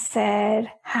I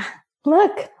said,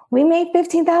 look, we made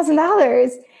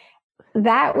 $15,000.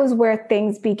 That was where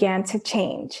things began to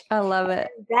change. I love it.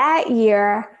 That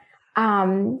year,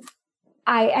 I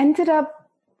ended up,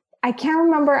 I can't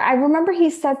remember. I remember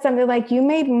he said something like, you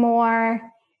made more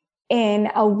in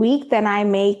a week than I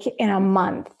make in a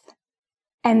month.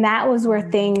 And that was where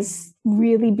things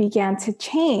really began to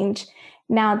change.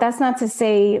 Now, that's not to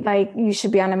say like you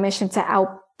should be on a mission to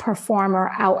outperform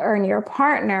or out-earn your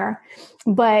partner.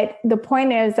 But the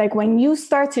point is, like, when you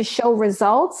start to show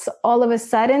results, all of a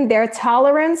sudden their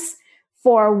tolerance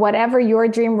for whatever your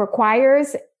dream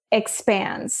requires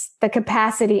expands. The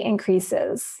capacity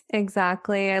increases.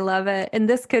 Exactly. I love it. And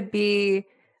this could be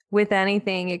with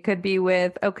anything. It could be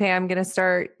with, okay, I'm going to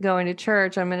start going to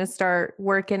church. I'm going to start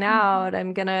working out.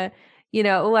 I'm going to,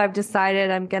 I've decided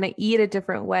I'm going to eat a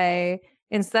different way.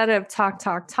 Instead of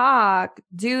talk,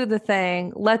 do the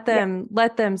thing, let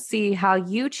them see how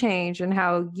you change and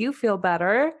how you feel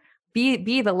better,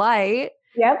 be the light.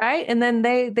 Right. And then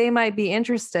they might be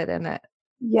interested in it.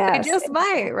 Yes. They just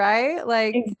might, right?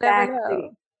 Like,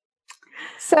 exactly.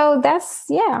 So that's,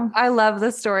 I love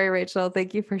the story, Rachel.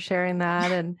 Thank you for sharing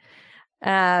that.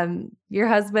 And your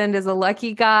husband is a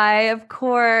lucky guy, of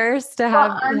course, to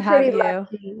have you.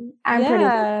 Lucky. I'm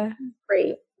pretty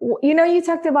great. You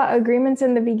talked about agreements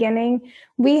in the beginning.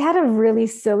 We had a really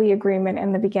silly agreement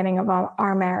in the beginning of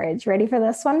our marriage. Ready for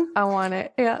this one? I want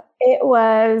it. Yeah. It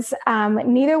was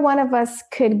neither one of us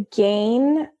could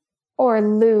gain or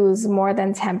lose more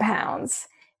than 10 pounds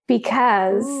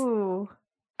because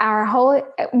our whole,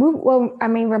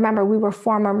 remember, we were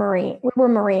former Marine. We were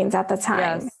Marines at the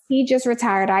time. Yes. He just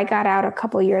retired. I got out a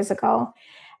couple years ago.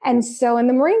 And so in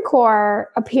the Marine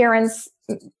Corps, appearance,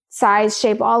 size,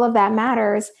 shape, all of that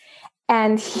matters.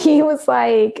 And he was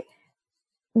like,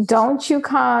 don't you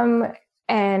come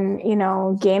and,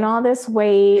 gain all this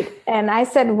weight. And I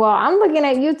said, well, I'm looking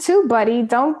at you too, buddy.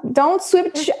 Don't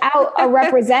switch out a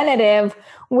representative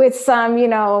with some,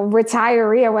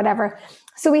 retiree or whatever.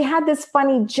 So we had this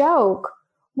funny joke.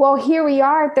 Well, here we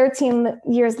are 13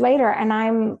 years later, and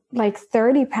I'm like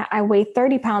I weigh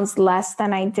 30 pounds less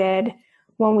than I did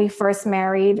when we first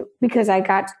married, because I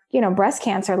got, breast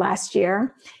cancer last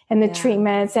year, and the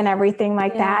treatments and everything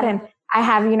like that. And I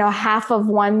have, half of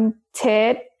one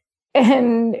tit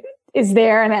and is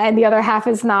there, and the other half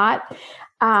is not.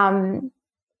 And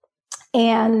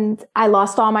I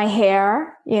lost all my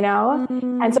hair, and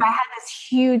so I had this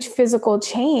huge physical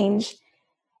change.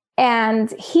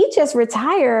 And he just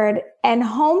retired, and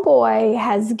homeboy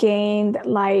has gained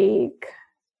like,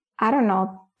 I don't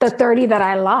know, the 30 that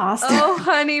I lost. Oh,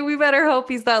 honey, we better hope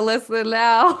he's not listening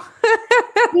now.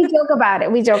 We joke about it.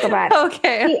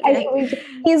 Okay.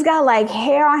 He's got like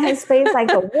hair on his face, like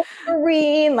the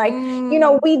Wolverine. Like,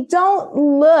 we don't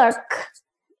look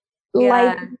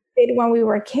like we did when we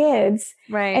were kids.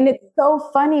 Right. And it's so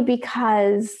funny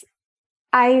because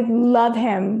I love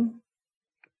him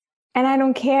and I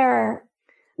don't care.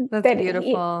 That's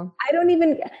beautiful. I don't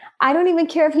even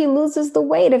care if he loses the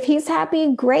weight. If he's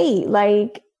happy, great.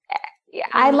 Like,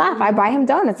 I laugh. I buy him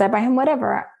donuts. I buy him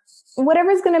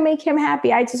whatever's going to make him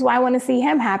happy. I want to see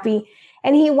him happy,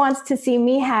 and he wants to see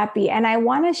me happy. And I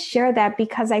want to share that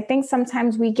because I think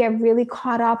sometimes we get really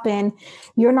caught up in,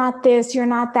 you're not this, you're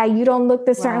not that. You don't look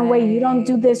the certain way. You don't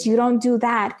do this. You don't do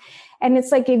that. And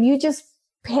it's like, if you just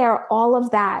pair all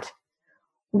of that,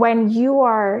 when you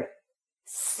are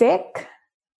sick,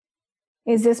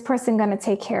 is this person going to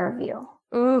take care of you?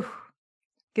 Ooh,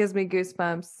 gives me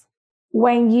goosebumps.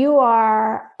 When you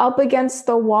are up against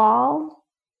the wall,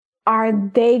 are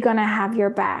they going to have your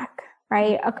back?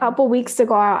 Right? A couple weeks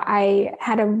ago, I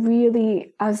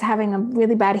was having a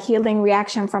really bad healing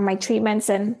reaction from my treatments,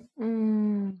 and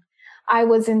I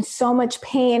was in so much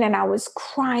pain and I was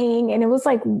crying, and it was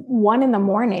like 1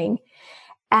 a.m.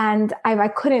 and I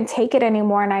couldn't take it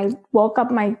anymore. And I woke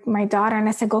up my daughter and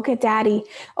I said, go get daddy.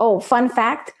 Oh, fun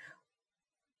fact,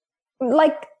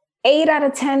 like 8 out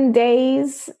of 10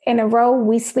 days in a row,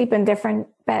 we sleep in different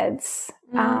beds.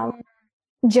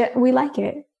 We like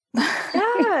it.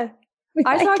 Yeah.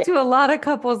 I talk to a lot of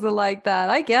couples that like that.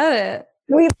 I get it.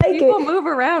 We like People move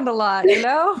around a lot,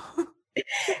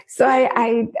 So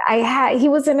he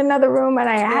was in another room, and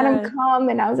I had him come,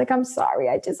 and I was like, I'm sorry.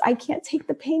 I can't take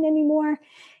the pain anymore.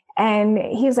 And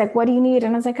he was like, what do you need?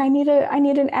 And I was like, I need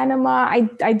an enema.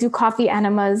 I do coffee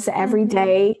enemas every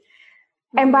day.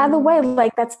 And by the way,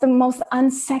 like, that's the most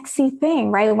unsexy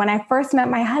thing, right? When I first met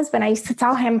my husband, I used to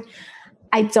tell him,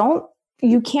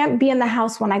 you can't be in the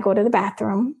house when I go to the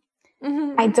bathroom.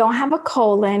 I don't have a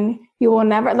colon. You will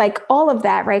never, like, all of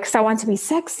that, right? Because I want to be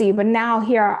sexy. But now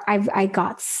here I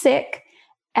got sick,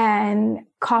 and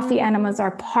coffee enemas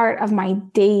are part of my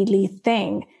daily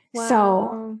thing. Wow.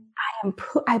 So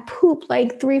I poop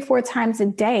like 3-4 times a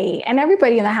day, and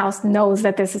everybody in the house knows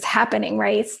that this is happening,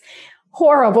 right? It's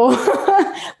horrible.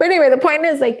 But anyway, the point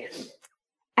is, like,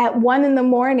 at 1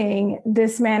 a.m,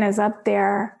 this man is up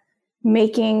there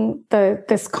making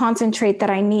this concentrate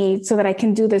that I need so that I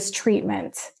can do this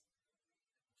treatment.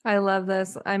 I love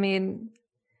this. I mean,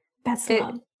 that's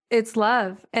love. It's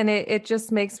love. And it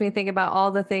just makes me think about all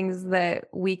the things that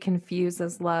we confuse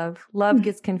as love. Love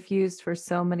gets confused for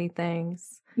so many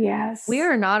things. Yes. We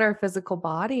are not our physical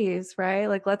bodies, right?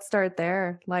 Like, let's start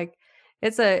there. Like,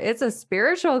 it's a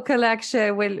spiritual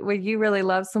connection. When you really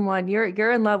love someone,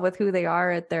 you're in love with who they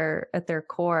are at their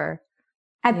core.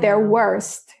 At their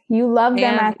worst. You love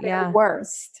them at their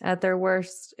worst. At their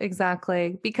worst.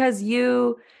 Exactly. Because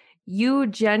you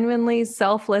genuinely,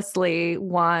 selflessly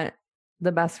want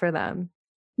the best for them.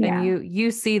 Yeah. And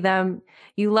you see them,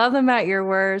 you love them at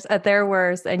their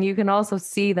worst, and you can also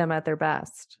see them at their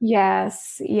best.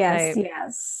 Yes. Right?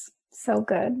 Yes. So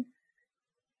good.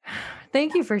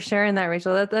 Thank you for sharing that,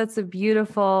 Rachel. That's a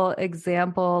beautiful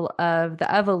example of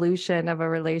the evolution of a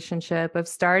relationship, of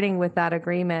starting with that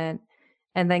agreement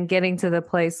and then getting to the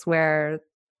place where it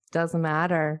doesn't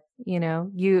matter.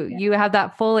 You have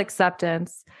that full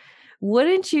acceptance.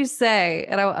 Wouldn't you say,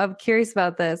 and I'm curious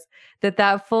about this,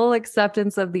 that full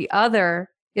acceptance of the other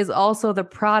is also the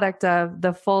product of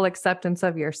the full acceptance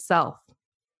of yourself?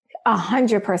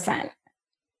 100%.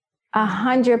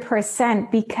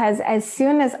 100%. Because as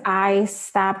soon as I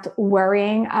stopped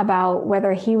worrying about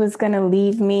whether he was going to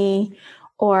leave me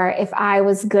or if I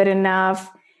was good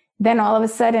enough, then all of a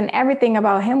sudden everything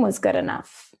about him was good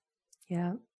enough.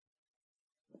 Yeah.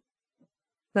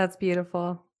 That's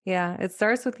beautiful. Yeah. It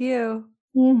starts with you.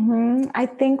 I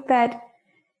think that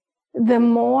the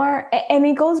more, and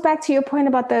it goes back to your point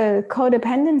about the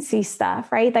codependency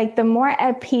stuff, right? Like the more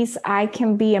at peace I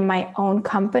can be in my own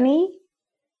company,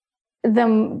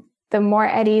 the more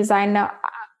at ease I know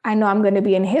I'm going to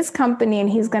be in his company and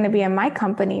he's going to be in my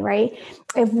company, right?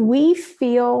 If we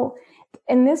feel,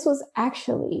 and this was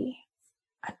actually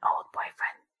an old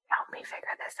boyfriend, help me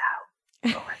figure this out.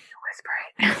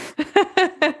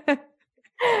 Whispering.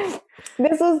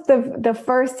 This was the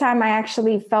first time I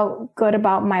actually felt good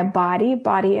about my body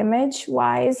image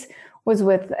wise, was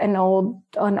with an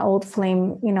old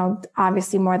flame,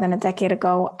 obviously more than a decade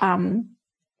ago.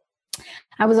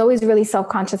 I was always really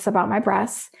self-conscious about my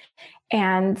breasts.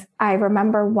 And I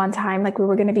remember one time, like we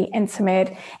were going to be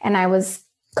intimate and I was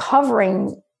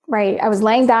covering, right? I was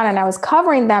laying down and I was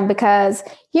covering them because,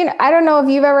 I don't know if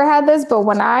you've ever had this, but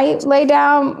when I lay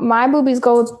down, my boobies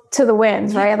go to the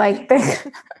winds, right? Like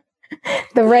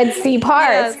the Red Sea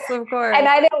parts. Yes, of course. And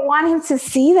I didn't want him to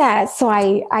see that. So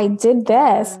I did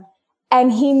this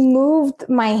and he moved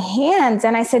my hands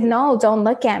and I said, no, don't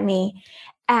look at me.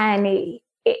 And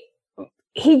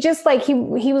he just like, he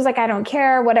was like, I don't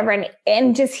care, whatever.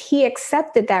 And just, he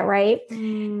accepted that. Right.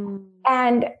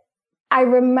 And I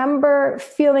remember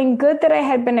feeling good that I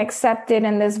had been accepted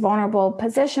in this vulnerable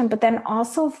position, but then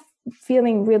also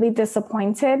feeling really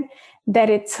disappointed that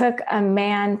it took a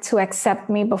man to accept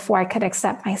me before I could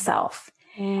accept myself.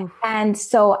 And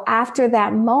so after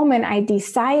that moment, I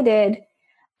decided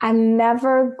I'm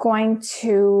never going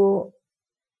to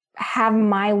have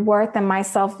my worth and my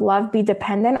self-love be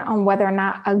dependent on whether or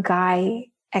not a guy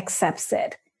accepts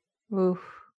it. Oof,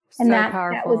 and so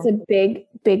that was a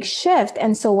big shift.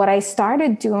 And so what I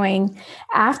started doing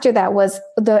after that was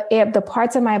the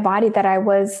parts of my body that I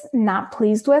was not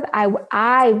pleased with,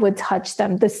 I would touch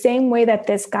them the same way that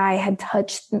this guy had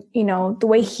touched, the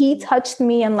way he touched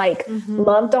me and like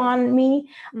loved on me.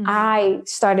 I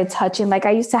started touching, like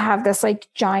I used to have this like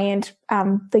giant,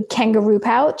 the kangaroo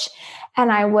pouch. And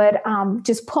I would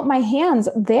just put my hands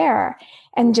there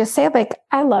and just say like,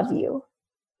 I love you.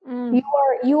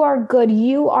 You are good.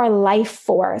 You are life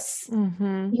force.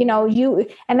 And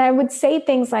I would say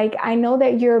things like, I know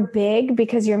that you're big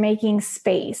because you're making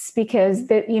space, because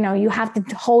you have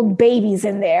to hold babies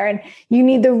in there and you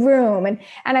need the room. And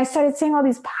I started saying all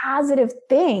these positive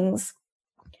things.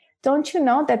 Don't you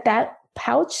know that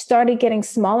pouch started getting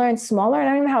smaller and smaller? I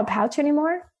don't even have a pouch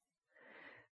anymore.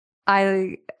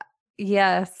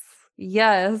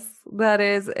 Yes, that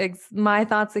is my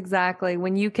thoughts exactly.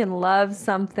 When you can love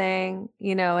something,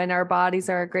 and our bodies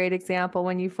are a great example.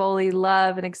 When you fully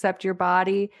love and accept your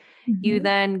body, you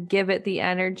then give it the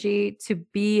energy to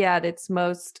be at its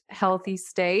most healthy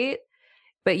state,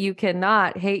 but you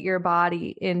cannot hate your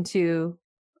body into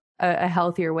a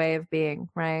healthier way of being,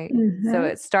 right? So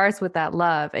it starts with that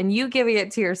love and you giving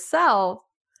it to yourself.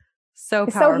 So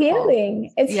powerful. So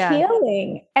healing. It's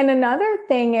healing. And another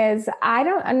thing is, I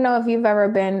don't know if you've ever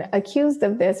been accused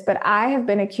of this, but I have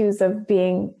been accused of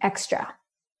being extra.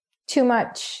 Too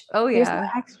much. Oh yeah.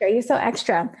 You're so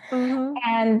extra.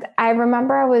 And I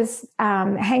remember I was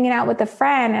hanging out with a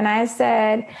friend and I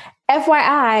said,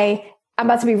 FYI, I'm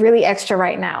about to be really extra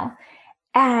right now.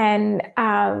 And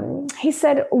he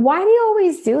said, why do you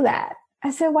always do that? I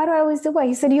said, why do I always do what?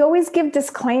 He said, you always give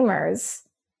disclaimers.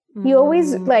 You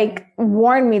always like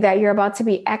warn me that you're about to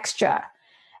be extra.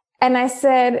 And I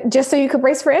said, just so you could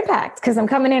brace for impact, because I'm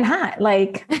coming in hot.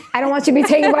 Like, I don't want you to be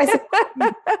taken by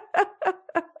surprise.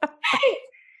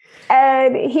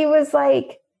 And he was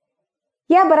like,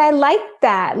 yeah, but I like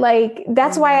that. Like,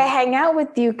 that's why I hang out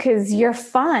with you, because you're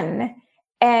fun.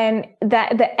 And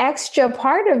that the extra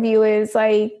part of you is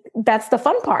like, that's the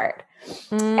fun part.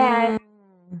 And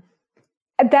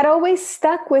that always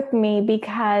stuck with me,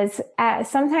 because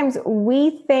sometimes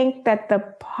we think that the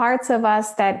parts of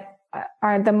us that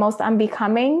are the most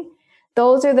unbecoming,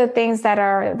 those are the things that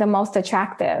are the most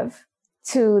attractive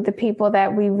to the people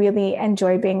that we really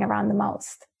enjoy being around the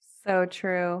most. So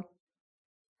true.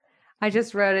 I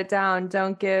just wrote it down.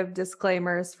 Don't give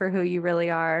disclaimers for who you really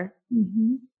are,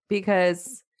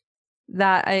 because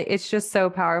it's just so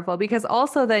powerful, because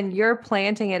also then you're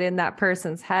planting it in that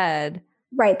person's head.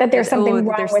 Right. That there's something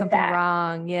wrong there's with something that.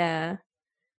 wrong. Yeah.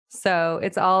 So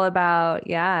it's all about,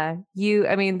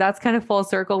 that's kind of full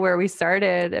circle where we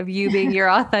started, of you being your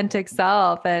authentic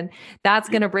self. And that's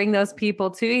going to bring those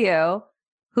people to you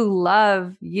who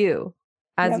love you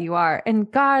as you are.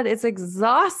 And God, it's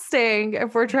exhausting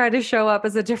if we're trying to show up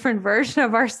as a different version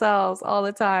of ourselves all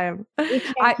the time.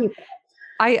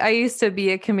 I used to be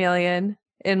a chameleon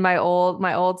in my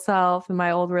old self and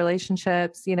my old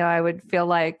relationships. I would feel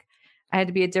like I had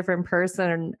to be a different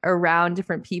person around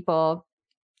different people.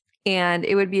 And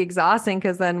it would be exhausting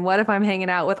because then what if I'm hanging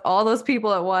out with all those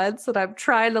people at once and I'm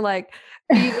trying to like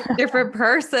be a different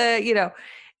person,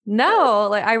 No,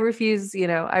 like I've refused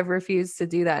to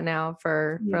do that now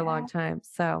for a long time.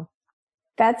 So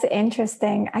that's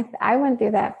interesting. I went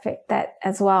through that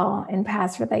as well in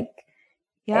past for like,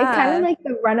 it's kind of like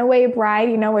the Runaway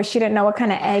Bride, where she didn't know what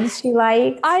kind of eggs she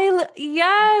liked.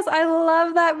 Yes, I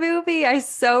love that movie. I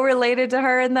so related to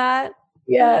her in that.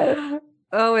 Yeah.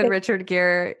 Oh, and Richard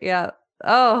Gere. Yeah.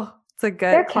 Oh, it's a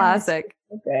good classic.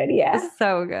 Good. Yeah. It's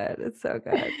so good. It's so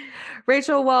good.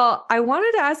 Rachel, well, I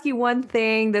wanted to ask you one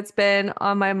thing that's been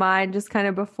on my mind just kind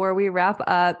of before we wrap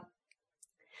up.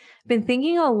 I've been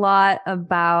thinking a lot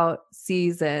about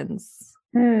seasons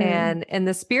and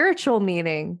the spiritual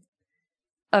meaning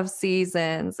of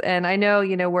seasons. And I know,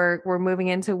 we're moving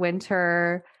into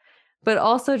winter, but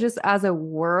also just as a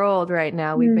world right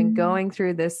now, we've been going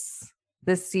through this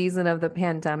season of the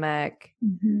pandemic.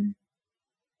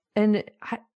 And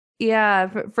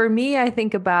for me, I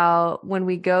think about when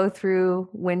we go through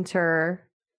winter,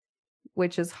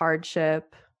 which is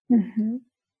hardship,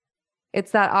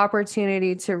 it's that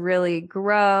opportunity to really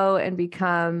grow and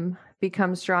become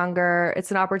stronger.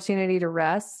 It's an opportunity to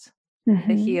rest,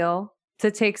 to heal, to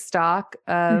take stock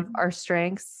of our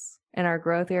strengths and our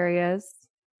growth areas.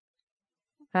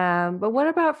 But what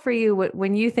about for you?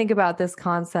 When you think about this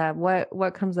concept,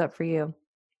 what comes up for you?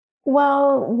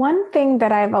 Well, one thing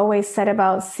that I've always said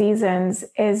about seasons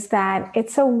is that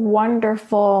it's a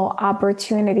wonderful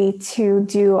opportunity to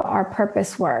do our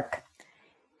purpose work.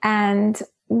 And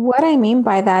what I mean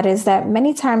by that is that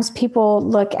many times people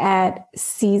look at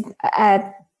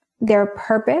their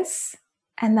purpose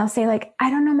and they'll say like, I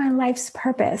don't know my life's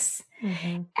purpose.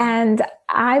 And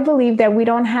I believe that we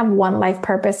don't have one life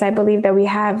purpose. I believe that we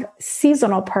have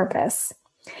seasonal purpose.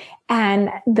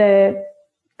 And the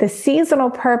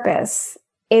seasonal purpose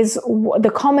is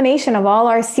the culmination of all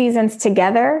our seasons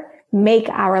together make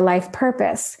our life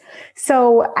purpose.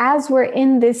 So as we're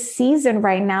in this season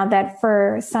right now, that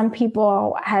for some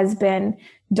people has been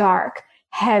dark,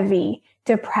 heavy,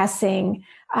 depressing,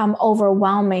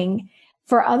 overwhelming.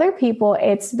 For other people,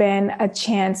 it's been a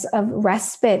chance of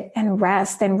respite and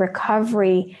rest and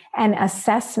recovery and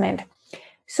assessment.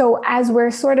 So as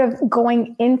we're sort of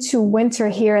going into winter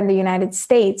here in the United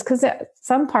States, because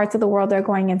some parts of the world are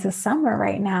going into summer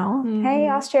right now. Hey,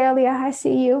 Australia, I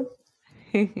see you.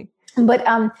 But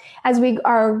as we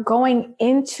are going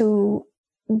into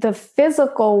the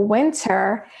physical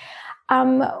winter,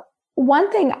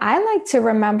 one thing I like to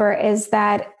remember is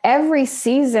that every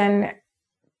season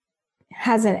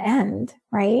has an end,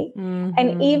 right?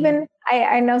 And even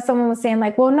I know someone was saying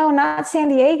like, well, no, not San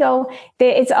Diego.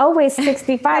 It's always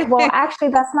 65. Well, actually,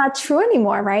 that's not true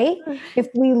anymore, right? If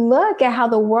we look at how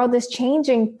the world is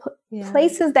changing,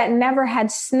 places that never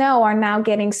had snow are now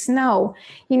getting snow.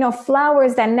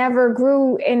 Flowers that never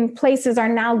grew in places are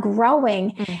now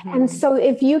growing. And so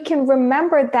if you can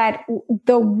remember that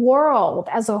the world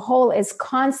as a whole is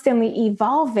constantly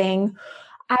evolving,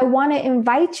 I want to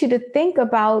invite you to think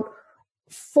about,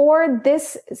 for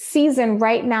this season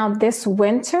right now, this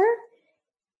winter,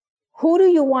 who do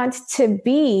you want to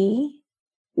be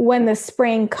when the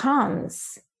spring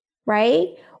comes, right?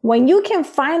 When you can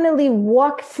finally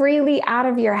walk freely out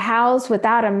of your house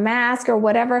without a mask or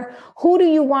whatever, who do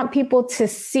you want people to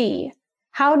see?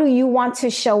 How do you want to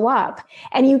show up?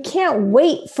 And you can't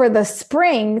wait for the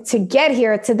spring to get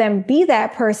here to then be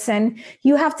that person.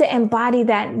 You have to embody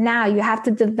that now. You have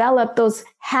to develop those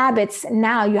habits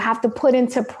now. You have to put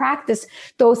into practice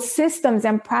those systems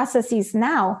and processes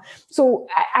now. So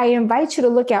I invite you to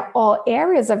look at all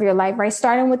areas of your life, right?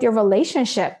 Starting with your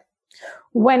relationship.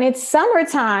 When it's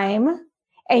summertime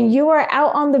and you are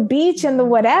out on the beach and the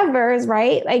whatevers,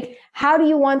 right? Like, how do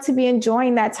you want to be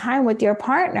enjoying that time with your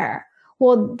partner?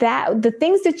 Well, the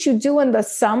things that you do in the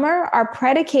summer are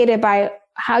predicated by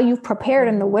how you've prepared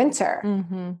in the winter.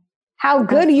 How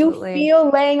good you feel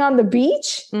laying on the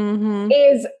beach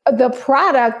is the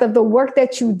product of the work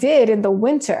that you did in the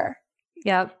winter.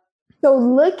 Yep. So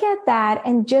look at that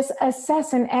and just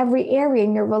assess in every area,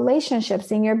 in your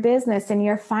relationships, in your business, in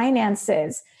your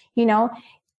finances,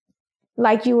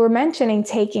 like you were mentioning,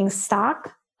 taking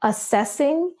stock,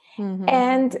 assessing,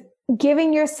 and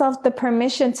giving yourself the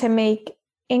permission to make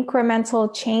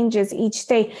incremental changes each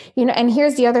day. And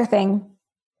here's the other thing.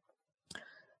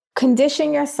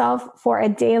 Condition yourself for a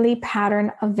daily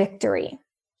pattern of victory.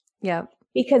 Yep.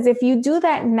 Because if you do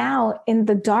that now in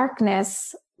the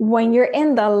darkness, when you're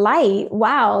in the light,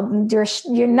 wow,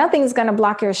 you're nothing's going to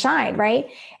block your shine, right?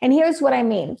 And here's what I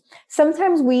mean.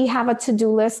 Sometimes we have a to-do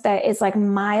list that is like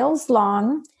miles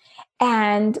long,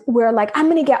 and we're like, I'm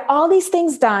going to get all these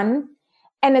things done.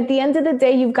 And at the end of the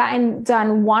day, you've gotten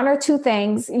done one or two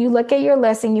things. You look at your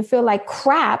list and you feel like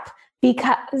crap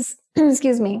because,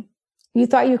 excuse me, you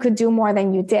thought you could do more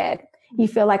than you did. You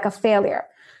feel like a failure.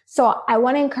 So I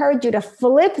want to encourage you to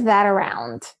flip that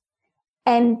around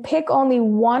and pick only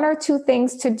one or two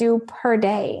things to do per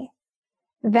day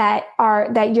that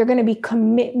you're going to be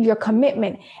your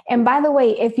commitment. And by the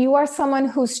way, if you are someone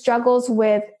who struggles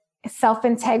with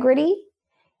self-integrity,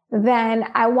 then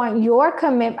I want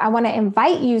to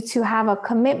invite you to have a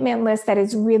commitment list that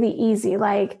is really easy.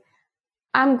 Like,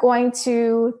 I'm going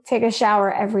to take a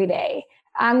shower every day.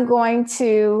 I'm going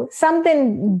to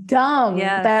something dumb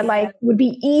that like would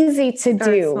be easy to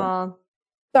do. Small.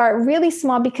 Start really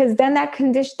small, because then that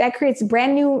creates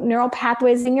brand new neural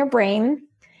pathways in your brain,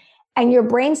 and your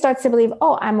brain starts to believe,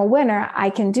 oh, I'm a winner. I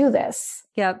can do this.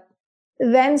 Yep.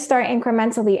 Then start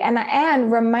incrementally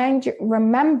and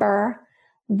remember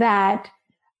that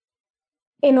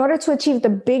in order to achieve the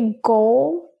big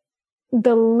goal,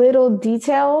 the little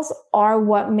details are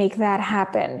what make that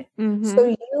happen. Mm-hmm.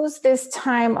 So use this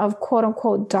time of quote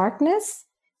unquote darkness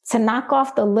to knock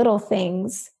off the little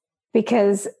things,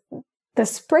 because the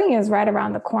spring is right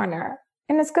around the corner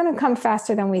and it's going to come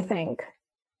faster than we think.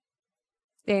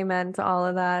 Amen to all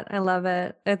of that. I love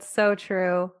it. It's so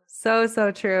true.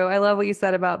 So true. I love what you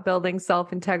said about building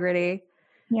self-integrity.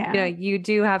 Yeah. You know, you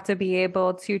do have to be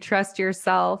able to trust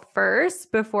yourself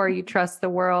first before you trust the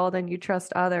world and you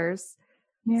trust others.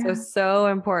 Yeah. So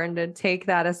important to take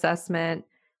that assessment.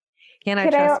 Can I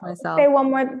trust myself? Say one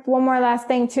more last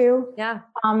thing too? Yeah.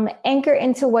 Anchor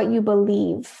into what you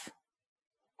believe.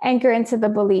 Anchor into the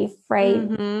belief, right?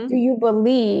 Mm-hmm. Do you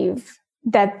believe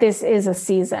that this is a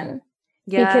season?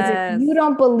 Yes. Because if you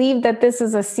don't believe that this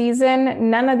is a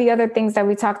season, none of the other things that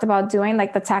we talked about doing,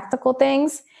 like the tactical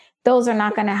things, those are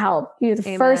not going to help you.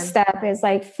 The first step is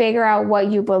like, figure out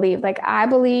what you believe. Like, I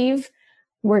believe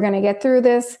we're going to get through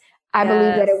this. I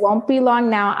believe that it won't be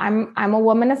long now. I'm a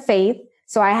woman of faith.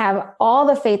 So I have all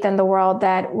the faith in the world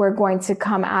that we're going to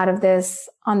come out of this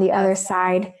on the other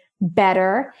side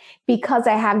better, because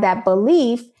I have that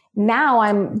belief. Now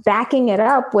I'm backing it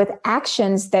up with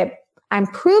actions that I'm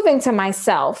proving to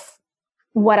myself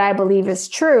what I believe is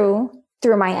true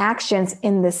through my actions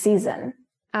in this season.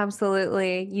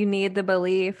 Absolutely. You need the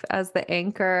belief as the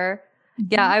anchor.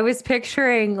 Mm-hmm. Yeah. I was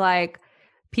picturing like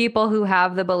people who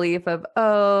have the belief of,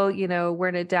 oh, you know, we're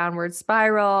in a downward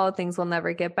spiral, things will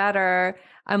never get better.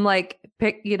 I'm like,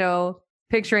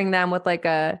 picturing them with like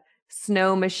a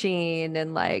snow machine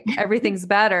and like everything's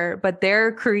better, but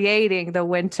they're creating the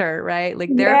winter, right? Like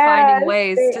they're finding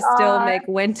ways to still make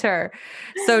winter.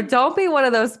 So don't be one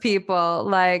of those people.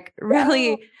 Like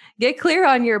really get clear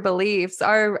on your beliefs.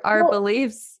 Our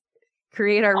beliefs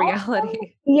create our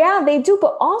reality. Yeah, they do.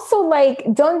 But also like,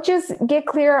 don't just get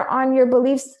clear on your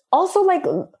beliefs. Also like,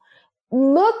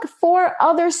 look for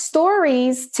other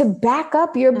stories to back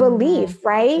up your belief,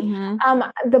 right?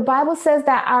 Mm-hmm. The Bible says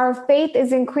that our faith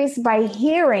is increased by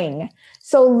hearing.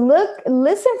 So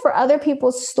listen for other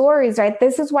people's stories, right?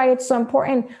 This is why it's so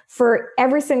important for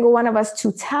every single one of us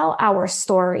to tell our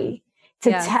story,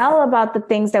 to tell about the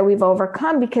things that we've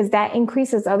overcome, because that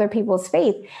increases other people's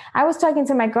faith. I was talking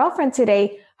to my girlfriend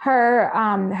today.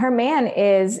 Her man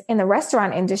is in the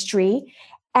restaurant industry.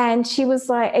 And she was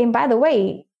like, and by the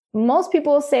way, most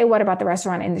people say, what about the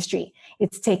restaurant industry?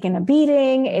 It's taking a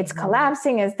beating. It's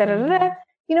collapsing. It's da-da-da-da.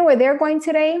 You know where they're going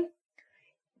today?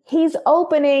 He's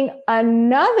opening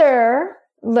another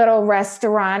little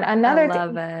restaurant,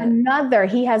 another.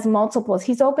 He has multiples.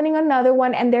 He's opening another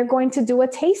one, and they're going to do a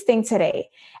tasting today.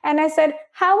 And I said,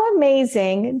 how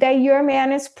amazing that your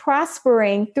man is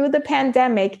prospering through the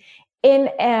pandemic in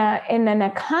an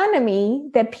economy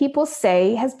that people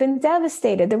say has been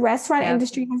devastated. The restaurant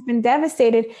industry has been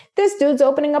devastated. This dude's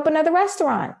opening up another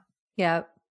restaurant. Yeah.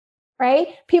 Right?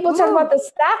 People talk about the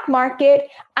stock market.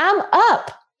 I'm up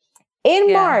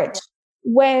in March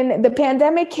when the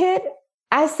pandemic hit.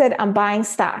 I said, I'm buying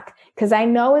stock because I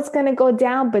know it's going to go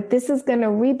down, but this is going to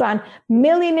rebound.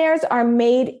 Millionaires are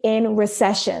made in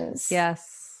recessions. Yes.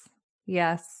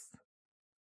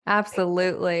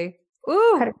 Absolutely.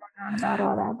 Ooh. Could have gone on about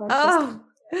all that, but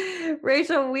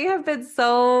Rachel, we have been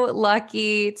so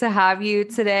lucky to have you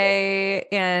today.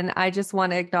 And I just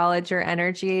want to acknowledge your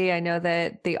energy. I know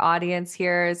that the audience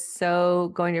here is so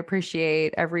going to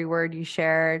appreciate every word you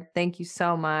shared. Thank you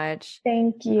so much.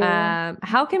 Thank you.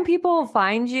 How can people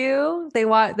find you? They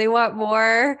want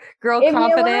more Girl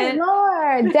Confident. You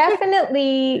want more,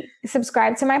 definitely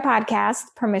subscribe to my podcast,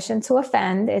 Permission to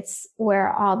Offend. It's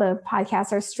where all the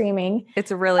podcasts are streaming.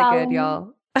 It's really good,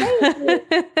 y'all.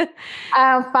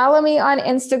 Follow me on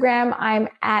Instagram. I'm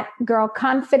at Girl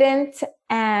Confident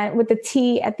and with the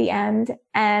T at the end.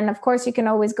 And of course, you can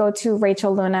always go to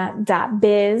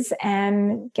rachelluna.biz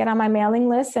and get on my mailing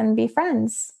list and be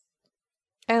friends.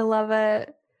 I love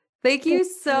it. Thank you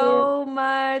so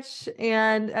much.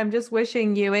 And I'm just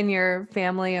wishing you and your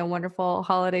family a wonderful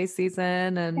holiday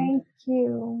season. And thank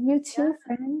you. You too,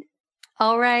 friend.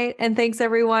 All right. And thanks,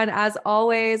 everyone. As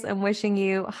always, I'm wishing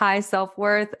you high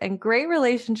self-worth and great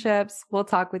relationships. We'll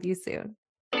talk with you soon.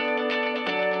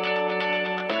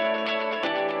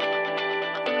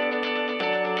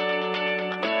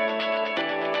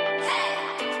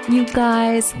 You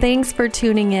guys, thanks for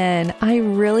tuning in. I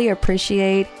really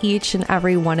appreciate each and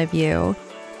every one of you.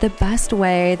 The best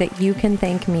way that you can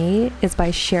thank me is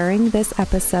by sharing this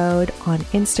episode on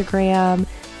Instagram,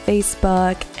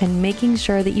 Facebook, and making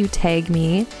sure that you tag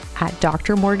me at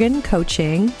Dr. Morgan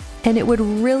Coaching. And it would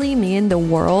really mean the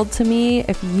world to me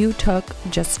if you took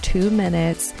just 2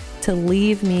 minutes to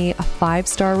leave me a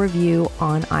 5-star review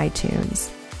on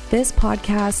iTunes. This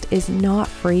podcast is not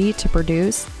free to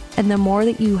produce, and the more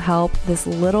that you help this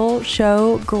little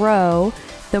show grow,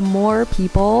 the more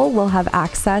people will have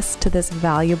access to this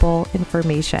valuable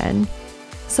information.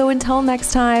 So until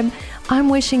next time, I'm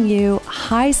wishing you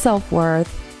high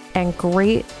self-worth and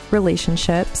great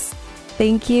relationships.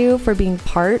 Thank you for being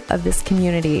part of this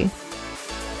community.